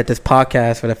try and edit this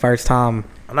podcast for the first time.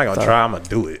 I'm not gonna try. I'm gonna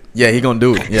do it. Yeah, he gonna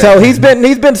do it. Yeah. So he's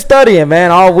been studying,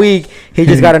 man, all week. He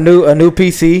just got a new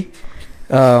PC.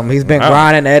 He's been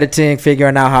grinding, editing,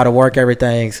 figuring out how to work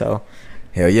everything. So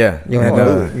hell yeah. you want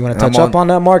to touch I'm up on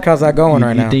that, Mark? How's that going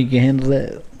right you now? think you can handle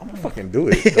that? I'm gonna fucking do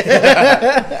it.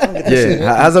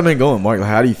 Yeah, how's that been going, Mark? Like,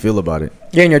 how do you feel about it?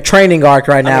 You're in your training arc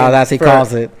right now, as he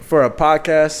calls it. For a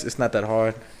podcast, it's not that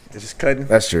hard. It's just cutting.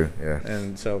 That's true. Yeah.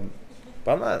 And so,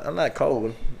 but I'm not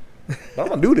cold. But I'm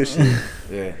gonna do this shit.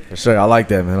 Yeah, for sure. I like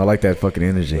that, man. I like that fucking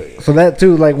energy. So that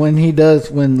too, like when Jay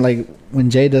does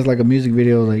like a music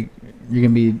video, like you're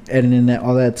gonna be editing that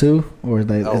all that too, or is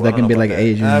that gonna be like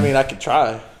Asian? I could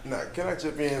try. Nah, can I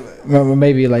chip in?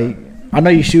 Maybe like I know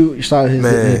you saw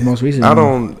his most recent. I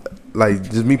don't like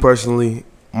just me personally.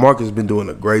 Mark has been doing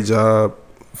a great job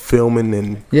filming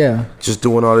and just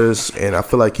doing all this, and I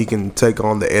feel like he can take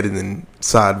on the editing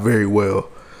side very well.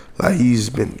 Like he's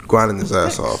been grinding his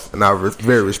ass off, and I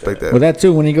very respect that. Well, that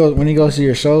too. When he goes to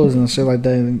your shows and shit like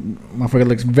that, motherfucker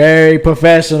looks very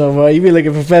professional, bro. You be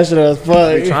looking professional as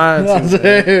fuck.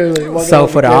 So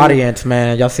for the audience,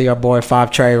 man, y'all see our boy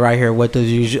 5 Trey right here with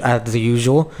as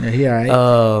usual. Yeah, he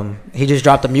alright. He just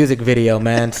dropped a music video,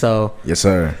 man. So Yes,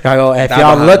 sir. if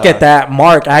y'all look at that,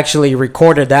 Mark actually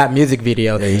recorded that music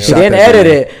video. Yeah, he he shot didn't that edit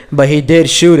video. it, but he did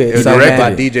shoot it. It was So, directed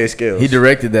man, by DJ Skills. He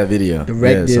directed that video.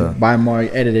 Directed by Mark,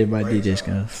 edited by DJ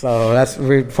Skills. So that's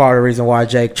part of the reason why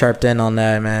Jake chirped in on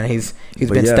that, man. He's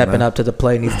been stepping man. up to the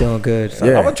plate and he's doing good. So.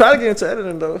 Yeah. I'm gonna try to get into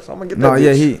editing though. So I'm gonna get that. No,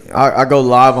 yeah, I go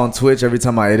live on Twitch every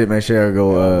time I edit. Make sure I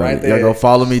go right y'all there. go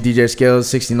follow me, DJ Scales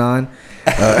 69.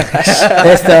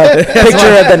 It's the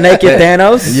picture of the naked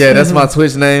Thanos. Yeah, that's my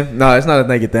Twitch name. No, it's not a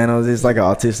naked Thanos. It's like an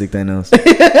autistic Thanos.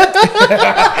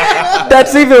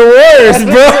 That's even worse,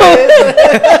 bro.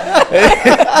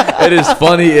 It is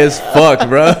funny as fuck,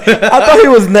 bro. I thought he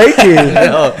was naked.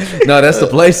 No, that's the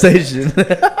PlayStation.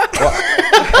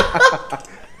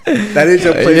 That is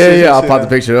your PlayStation. yeah, I'll shit, pop the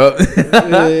picture up.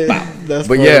 That's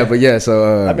but yeah,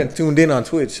 so I've been tuned in on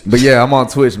Twitch. but yeah, I'm on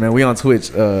Twitch, man. We on Twitch.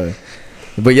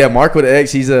 But yeah, Mark with an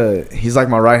X, he's like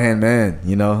my right hand man.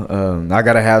 You know, I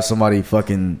gotta have somebody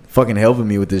fucking helping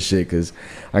me with this shit because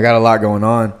I got a lot going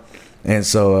on, and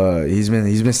so he's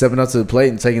been stepping up to the plate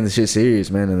and taking the shit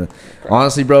serious, man. And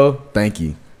honestly, bro, thank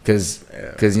you, because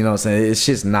you know what I'm saying, it's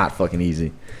shit's not fucking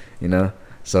easy, you know.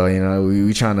 So you know,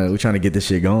 we trying to get this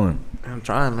shit going. I'm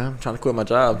trying, man. I'm trying to quit my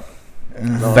job.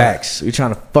 Facts. We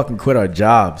trying to fucking quit our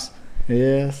jobs.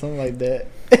 Yeah, something like that.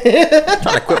 I'm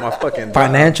trying to quit my fucking job.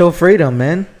 Financial freedom,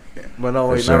 man. But no,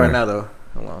 wait, sure. not right now though.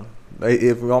 Hold on.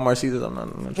 If Walmart sees it, I'm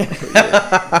not trying to quit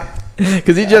yet.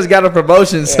 Because he just got a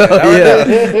promotion, so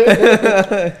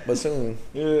yeah. But soon.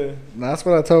 Yeah, that's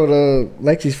what I told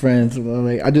Lexi's friends.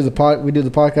 Like, we do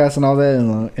the podcast and all that,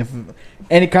 and if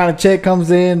any kind of check comes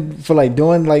in for like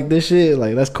doing like this shit,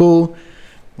 like that's cool.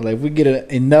 But, like, if we get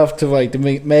enough to like to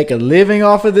make a living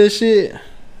off of this shit,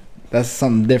 that's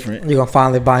something different. You gonna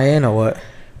finally buy in or what?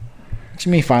 What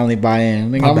you mean finally buy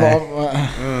in?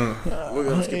 Nigga, We're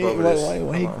gonna skip over this.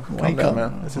 Calm down,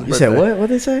 man. It's his You said birthday. what? What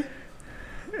they say?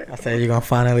 I said you gonna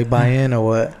finally buy in or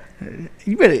what?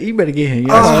 You better get here.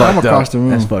 That's I'm fucked across up. the room.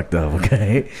 That's fucked up.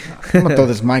 Okay. I'm gonna throw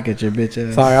this mic at your bitch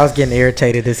ass. Sorry, I was getting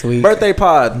irritated this week. Birthday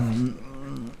pod.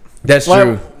 That's Why,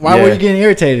 true. why were you getting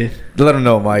irritated? Let him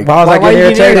know, Mike. Why was I Why getting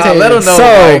you getting irritated? Let him know,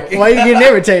 So Mike. Why are you getting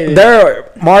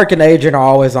irritated? Mark and Adrian are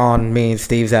always on me and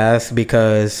Steve's ass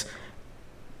because.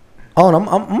 Oh, and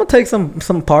I'm gonna take some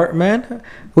part, man.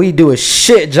 We do a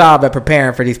shit job at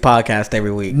preparing for these podcasts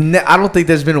every week. I don't think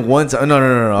there's been one time.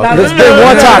 No. There's been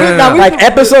one time, like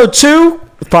episode 2,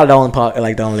 it's probably the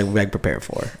only the only we prepared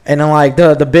for. And then like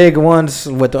the big ones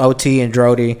with the OT and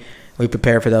Drody, we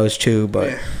prepared for those too.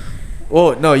 But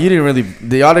Well, no, you didn't really.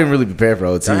 Y'all didn't really prepare for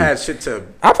OT. I had shit to.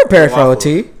 I prepared for Waffle.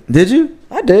 OT. Did you?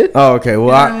 I did. Oh, okay.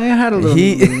 Well, I had a little. no,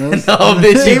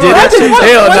 bitch, he did. Why did-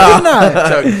 Hell why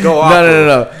no. did To go off.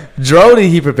 No. Drody,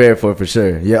 he prepared for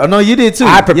sure. Yeah. Oh no, you did too.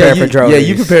 I prepared yeah, for Drody. Yeah,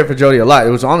 you prepared for Drody a lot. It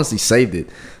was honestly saved it.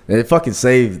 It fucking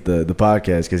saved the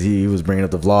podcast because he was bringing up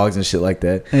the vlogs and shit like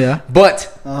that. Yeah.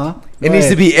 But it needs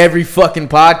to be every fucking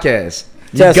podcast.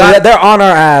 You Yeah, so got- they're on our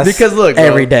ass because look, bro,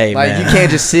 every day, like man. you can't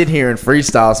just sit here and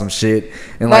freestyle some shit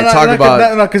and like talk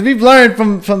about. No, because we've learned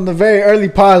from the very early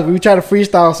pods. We try to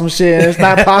freestyle some shit, and it's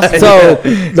not possible. So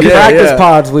the Yeah, practice yeah.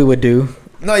 pods we would do.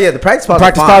 No, yeah, the practice pods.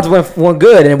 Practice are pods fine. went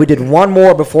good, and we did one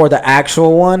more before the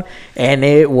actual one, and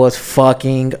it was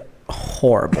fucking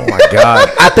horrible. Oh my god!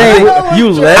 I think you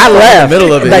left. I left in the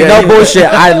middle of it. Like yeah, no bullshit.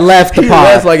 I left the He pod.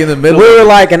 left like in the middle. We of were it.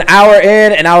 like an hour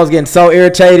in, and I was getting so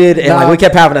irritated, and like Nah. we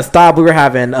kept having to stop. We were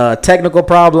having technical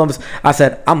problems. I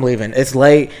said, "I'm leaving. It's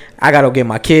late. I gotta go get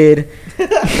my kid."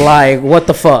 Like, what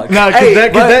the fuck? No,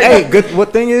 Hey, good.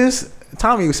 What thing is,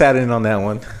 Tommy sat in on that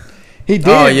one. he did.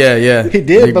 Oh yeah. He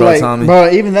did, Big but bro like, Tommy. bro,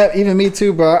 even me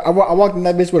too, bro. I walked in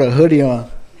that bitch with a hoodie on.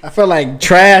 I felt like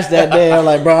trash that day. I'm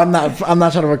like, bro, I'm not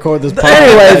trying to record this. Podcast.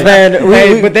 Anyways,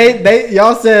 man, But they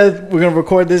y'all said we're gonna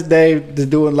record this day to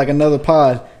do like another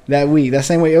pod that week. That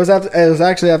same way it was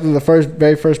actually after the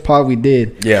very first pod we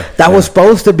did. Yeah, that was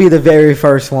supposed to be the very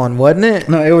first one, wasn't it?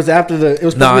 No, it was after the. It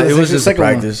was Nah, supposed to it be was the just a second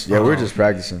one. practice. Yeah, we were just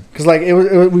practicing. Cause like we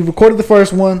recorded the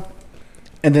first one,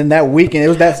 and then that weekend it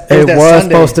was that It was Sunday.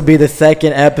 supposed to be the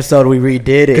second episode. We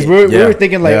redid Because it. we Yeah. were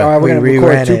thinking like, Yeah. all right, we're We gonna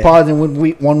record reran 2 it. pods in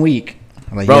 1 week.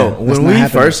 I'm like, Bro, yeah, that's when not we happening.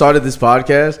 first started this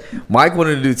podcast, Mike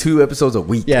wanted to do 2 episodes a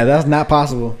week. Yeah, that's not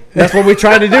possible. That's what we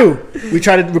tried to do. We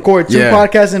tried to record 2 Yeah.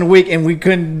 podcasts in a week, and we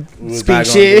couldn't was speak not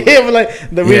gonna shit. do it. We're like,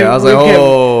 I was like,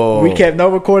 oh. we kept no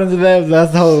recordings of that.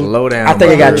 That's the whole. Slow down. I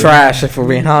think it got brother. trashed, if we're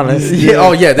being honest. Yeah.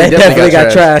 Oh yeah, they They definitely got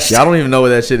trashed. trashed. Yeah, I don't even know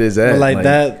where that shit is at. But like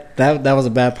that was a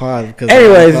bad pod. Because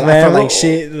Anyways, I man, felt like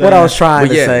shit. what I was trying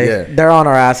But to yeah, say, yeah. they're on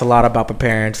our ass a lot about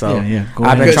preparing. So Yeah. Go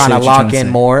I've ahead. been trying Say to what you're lock trying to in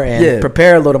say. more and Yeah.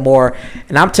 prepare a little more.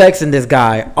 And I'm texting this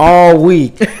guy all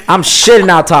week. I'm shitting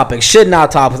out topics.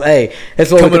 Hey, this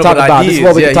is what Coming we can up talk with about. This is ideas.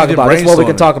 what we Yeah, can talk you did about. This is what we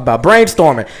can brainstorming. talk about.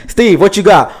 Brainstorming. Steve, what you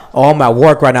got? Oh, I'm at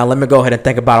work right now. Let me go ahead and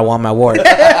think about it while I'm at work.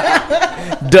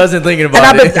 doesn't thinking And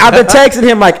about it. I've been texting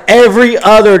him like every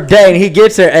other day, and he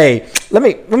gets there. Hey, let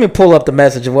me pull up the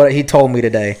message of what he told me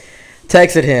today.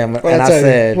 Texted him, and I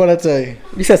said, "What I tell you?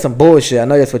 you said some bullshit. I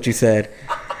know that's what you said.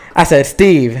 I said,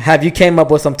 Steve, have you came up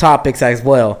with some topics as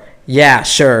well? Yeah,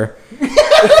 sure.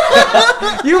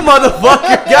 You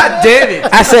motherfucker! God damn it!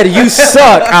 I said, you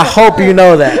suck. I hope you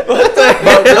know that.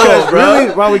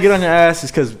 Really, why we get on your ass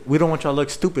is because we don't want y'all to look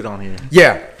stupid on here.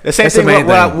 Yeah, The same that's thing. the main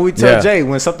What thing. we tell Yeah. Jay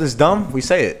when something's dumb, we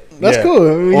say it. That's Yeah. cool.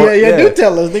 Or- Yeah, yeah. do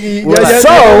tell us. Nigga, We're like-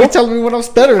 So- you telling me when I'm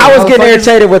stuttering. I was getting Motherfuckers.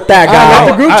 irritated with that I guy. left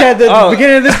the group chat at the oh.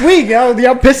 beginning of this week. Y'all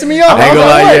pissing me off. I ain't was gonna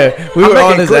lie, like, yeah, we I'm were on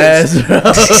making his quiz. ass. Bro. I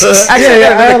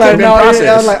was like, no,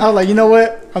 process. I was like, you know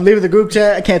what? I'm leaving the group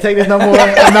chat. I can't take this no more.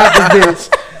 I'm not this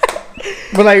bitch.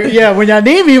 But like, yeah, when y'all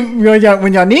need me, when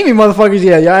y'all need me, motherfuckers,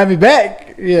 yeah, y'all have me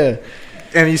back. Yeah.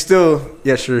 And you still,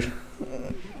 yeah, sure.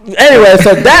 Anyway,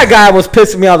 so that guy was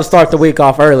pissing me off to start the week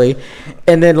off early.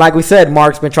 And then, like we said,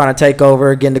 Mark's been trying to take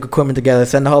over, getting the equipment together,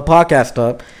 setting the whole podcast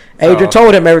up. Adrian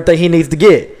told him everything he needs to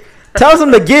get. Tells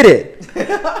him to get it.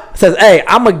 Says, hey,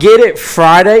 I'm going to get it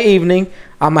Friday evening.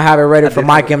 I'm going to have it ready for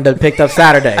Mike and to pick up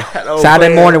Saturday.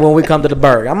 Saturday morning when we come to the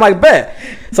Berg. I'm like, bet.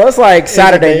 So it's like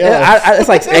Saturday. It's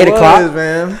like 8 o'clock.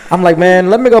 Man. I'm like, man,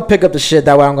 let me go pick up the shit.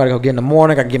 That way I'm going to go get in the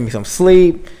morning. I can give me some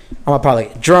sleep. I'm going to probably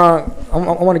get drunk. I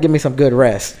want to give me some good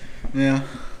rest. Yeah.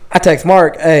 I text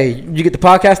Mark, hey, you get the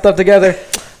podcast stuff together?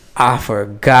 I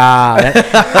forgot.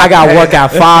 I got work at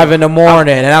 5 in the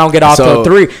morning, and I don't get off till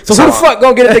 3. So who the fuck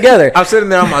gonna get it together? I'm sitting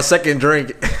there on my second drink.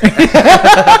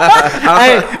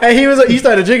 He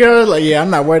started drinking. I was like, yeah, I'm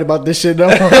not worried about this shit no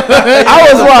more. I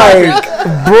was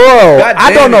like, bro,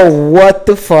 I don't know what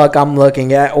the fuck I'm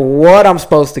looking at, what I'm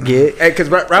supposed to get. Hey, cause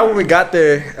right when we got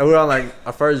there, and we were on like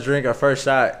our first drink, our first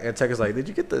shot, and Tech was like, "Did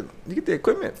you get the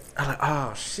equipment?" I'm like,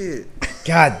 "Oh shit."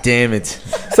 God damn it.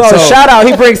 So shout out,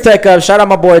 he brings Tech up. Shout out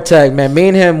my boy Tech, man. Me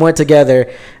and him went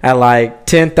together at like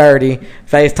 10:30.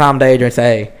 FaceTime Adrian and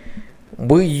say,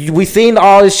 hey, we seen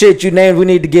all this shit you named we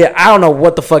need to get. I don't know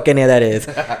what the fuck any of that is.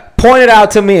 Point it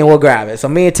out to me and we'll grab it. So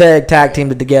me and Tech tag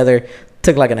teamed it together.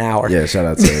 Took like an hour. Yeah, shout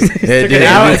out to it. Took an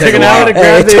hour to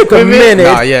grab it took a minute.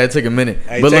 Nah, yeah, it took a minute.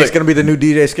 Hey, but Tech's look, gonna be the new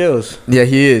DJ Skills. yeah,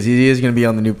 he is. He is gonna be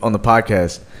on the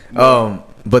podcast.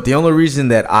 But the only reason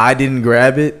that I didn't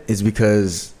grab it is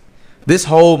because this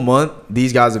whole month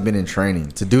these guys have been in training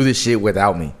to do this shit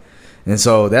without me, and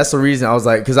so that's the reason I was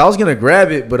like, because I was gonna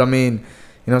grab it, but I mean, you know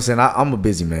what I'm saying? I'm a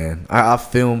busy man. I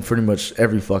film pretty much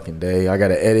every fucking day. I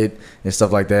gotta edit and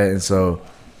stuff like that, and so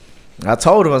I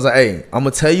told him, I was like, hey, I'm gonna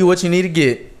tell you what you need to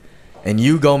get, and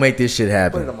you go make this shit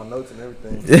happen. Put it on my notes and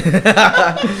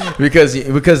everything.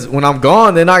 because when I'm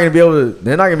gone, they're not gonna be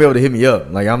able to hit me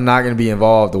up. Like, I'm not gonna be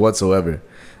involved whatsoever.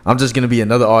 I'm just gonna be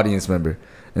another audience member,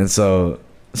 and so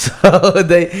this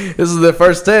is their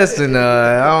first test, and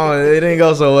it didn't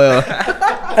go so well.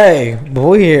 Hey, but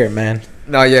we here, man.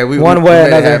 No, yeah, we one we way or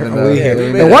made it another. happen, We though.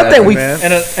 here. And one thing we man.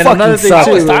 and another another thing thing I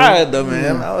too, was tired though,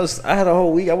 man. I had a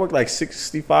whole week. I worked like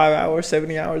 65 hours,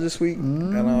 70 hours this week,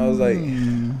 and I was like,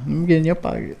 I'm getting your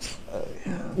pockets.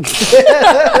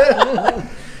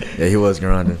 Yeah, he was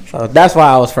grinding. So that's why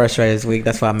I was frustrated this week.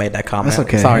 That's why I made that comment. That's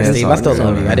okay. Sorry, That's Steve. all I still good.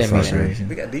 love you. I didn't mean it. Frustration.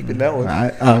 we got deep in that one.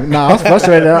 No, I was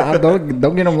frustrated.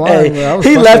 Don't get him lying. Hey, I was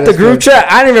he frustrated left the as group fuck.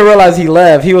 chat. I didn't even realize he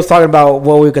left. He was talking about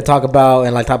what we could talk about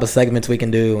and like type of segments we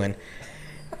can do. And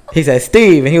he said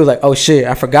Steve, and he was like, "Oh shit,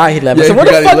 I forgot he left." Yeah, I said, he "Where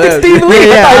the forgot fuck he did left." Steve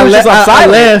leave?" I thought he was just on I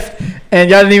silent. left, and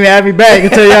y'all didn't even have me back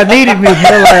until y'all needed me.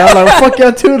 I'm like, fuck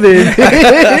y'all too then.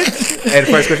 Hey, the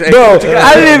first question, hey, Bro, what you got?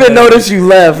 I didn't even notice you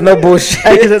left. No bullshit.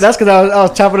 That's because I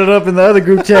was chopping it up in the other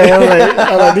group chat. I was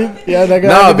like, yeah, that No,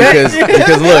 got me back.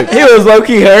 because look, He was low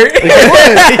key hurt.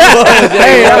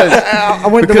 Hey, I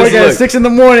went to Because work at look. 6 in the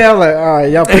morning. I was like, all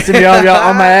right, y'all pissing me off. Y'all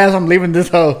on my ass. I'm leaving this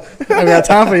hoe. I got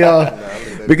time for y'all.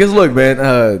 because look,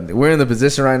 man, we're in the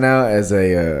position right now as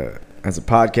a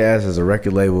podcast, as a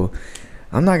record label.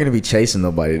 I'm not gonna be chasing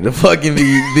nobody to fucking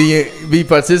be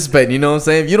participating. You know what I'm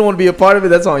saying? If you don't want to be a part of it,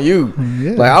 that's on you.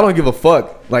 Yeah. Like, I don't give a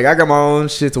fuck. Like, I got my own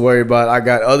shit to worry about. I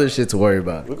got other shit to worry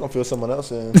about. We're gonna fill someone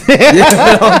else in.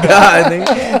 Yeah, oh God,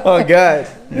 nigga. Oh God.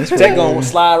 Tech gonna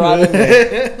slide right in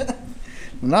there.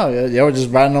 No, y'all were just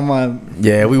riding on my.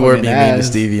 Yeah, we were Fucking being mean to ass.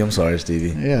 Stevie. I'm sorry,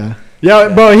 Stevie. Yeah.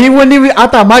 Yo, bro, he wouldn't even. I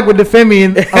thought Mike would defend me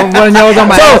when y'all was on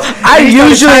my So, ass. I He started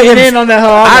usually chiming am- in on that hoe.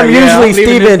 I was I'm like, yeah, usually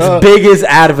leaving this Steven's hoe. biggest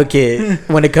advocate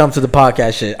when it comes to the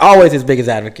podcast shit. Always his biggest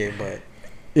advocate, but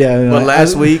Yeah. But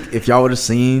last week, if y'all would have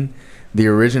seen the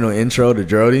original intro to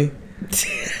Jody,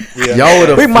 y'all would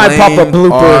have We might pop a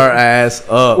blooper. our ass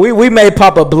up. we may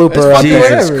pop a blooper That's up fine. there.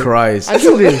 Jesus Whatever. Christ. I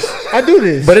do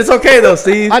this. But it's okay though,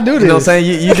 Steve. I do You know what I'm this. saying?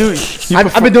 You do.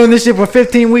 I've been doing this shit for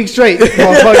 15 weeks straight,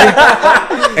 motherfucker.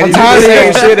 And I'm he tired do the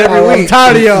of same shit every I'm week.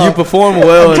 tired of y'all. You perform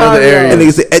well in I'm other tired of And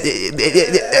areas.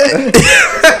 niggas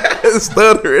say,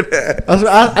 stuttering.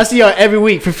 I see y'all every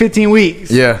week for 15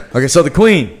 weeks. Yeah. Okay. So the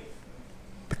Queen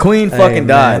fucking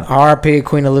died. R.I.P.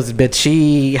 Queen Elizabeth.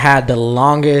 She had the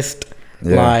longest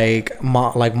Yeah.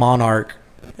 monarch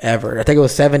ever. I think it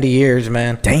was 70 years,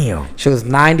 man. Damn. She was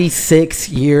 96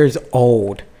 years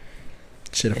old.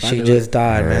 Shit, And she just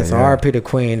died, man. So yeah. R.I.P. the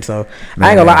Queen. So I Man.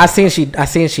 ain't gonna lie. I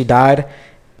seen she died,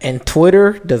 and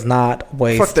Twitter does not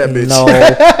waste Fuck that bitch. no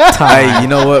time. Hey, you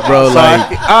know what, bro?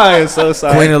 Like, I am so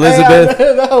sorry. Queen Elizabeth,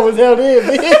 that was held in.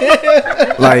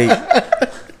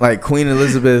 like Queen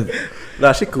Elizabeth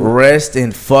Nah, she cool. Rest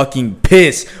in fucking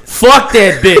piss. Fuck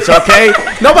that bitch, okay?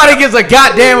 Nobody gives a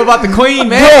goddamn about the queen,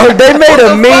 man. Bro, they made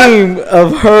a meme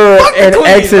of her and queen,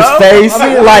 X's bro. face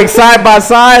like side by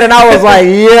side, and I was like,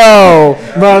 yo.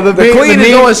 Bro, The queen is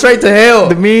going straight to hell.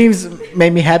 The memes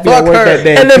made me happy Fuck at work her. that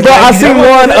day. And then, bro, I seen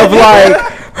one of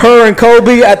like her and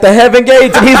Kobe at the heaven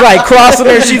gates, and he's like crossing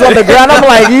her, and she's on the ground. I'm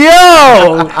like,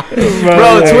 yo.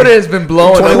 Bro, Twitter has been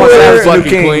blowing up 21 with Savage that new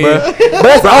fucking king, queen. bro. But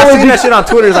that's Bro, I always seen that shit on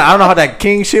Twitter. It's like, I don't know how that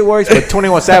king shit works, but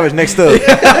 21 Savage next up.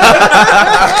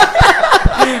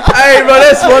 Hey, bro,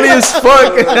 that's funny as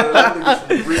fuck.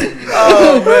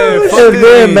 Oh, man. Fuck And this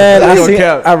then, meme. man, They gonna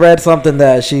cap. I read something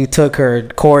that she took her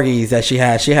corgis that she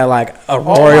had. She had like a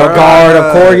royal guard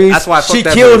of corgis. That's why I She fucked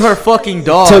that killed bitch. her fucking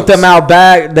dogs. Took them out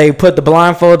back. They put the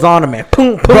blindfolds on them and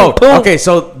boom, boom, Bro, boom. okay,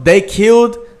 so they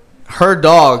killed her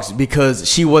dogs because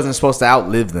she wasn't supposed to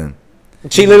outlive them.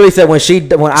 She literally said when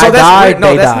I died, no,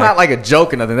 they that's died. not like a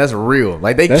joke or nothing. That's real.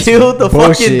 Like they That's killed the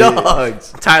fucking bullshit.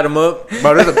 dogs. Tied him up.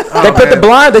 Bro, there's a, They put the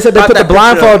blind. They said they Pop put the that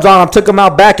picture blindfolds on them, took them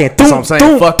out back, and That's what I'm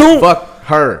saying. Fuck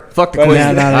her. Fuck the But queen.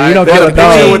 nah, nah, nah, Alright? you don't Fuck kill the a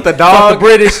dog. queen, With the Fuck dog. the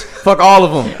British. Fuck all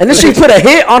of them. And then she put a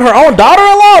hit on her own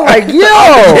daughter-in-law. Like, yo,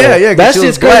 Yeah, yeah. 'cause That she was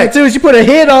shit's crazy black. too. She put a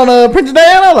hit on Princess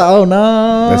Diana. I'm like, oh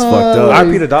no. That's fucked up.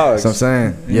 R.I.P. the dogs. That's what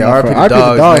I'm saying. Yeah, Yeah, R.I.P. the R.I.P. the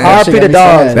dogs. dogs. man. That R.I.P. shit the got me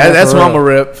dogs. sad. That's for what real. I'm gonna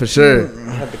rip for sure.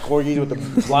 Had the corgis with the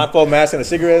blindfold mask and a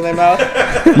cigarette in their mouth.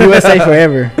 USA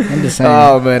forever. I'm just saying.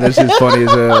 Oh man, that shit's funny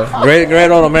as hell. Great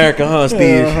old America, huh,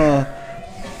 Steve?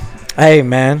 Hey,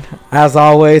 man. As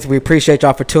always, we appreciate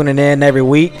y'all for tuning in every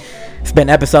week. It's been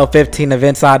episode 15 of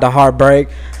Inside the Heartbreak.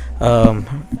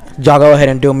 Y'all go ahead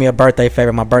and do me a birthday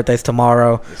favor. My birthday's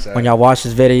tomorrow. When y'all watch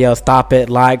this video, stop it,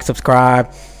 like,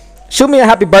 subscribe. Shoot me a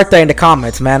happy birthday in the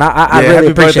comments, man. I really happy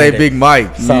appreciate birthday, it. Big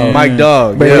Mike. So- Mike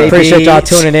Dog. But Yeah. we appreciate y'all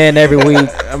tuning in every week.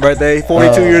 Birthday,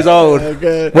 42 years old.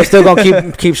 We're still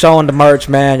gonna keep showing the merch,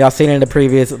 man. Y'all seen it in the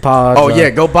previous pods. Oh yeah,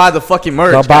 go buy the fucking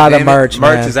merch. go buy the goddammit. merch,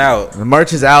 Merch man. is out. The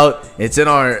merch is out. It's in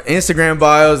our Instagram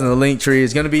bios and the link tree.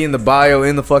 It's gonna be in the bio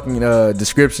in the fucking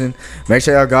description. Make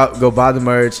sure y'all go buy the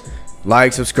merch.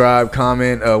 Like, subscribe,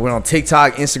 comment. We're on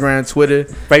TikTok, Instagram, Twitter,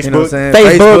 Facebook. You know what I'm saying?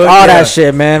 Facebook, all yeah. that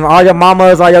shit, man. All your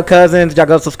mamas, all your cousins, y'all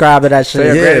go subscribe to that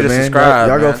shit. Yeah, Yeah, just man. subscribe,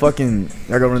 Y'all go man.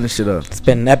 y'all go run this shit up. It's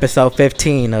been episode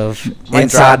 15 of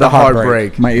Inside the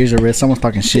Heartbreak. My ears are red. Someone's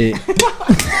talking shit.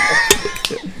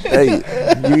 Hey,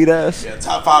 you eat ass? Yeah,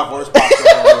 top 5 worst podcasts.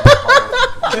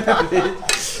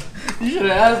 You should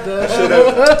have asked that.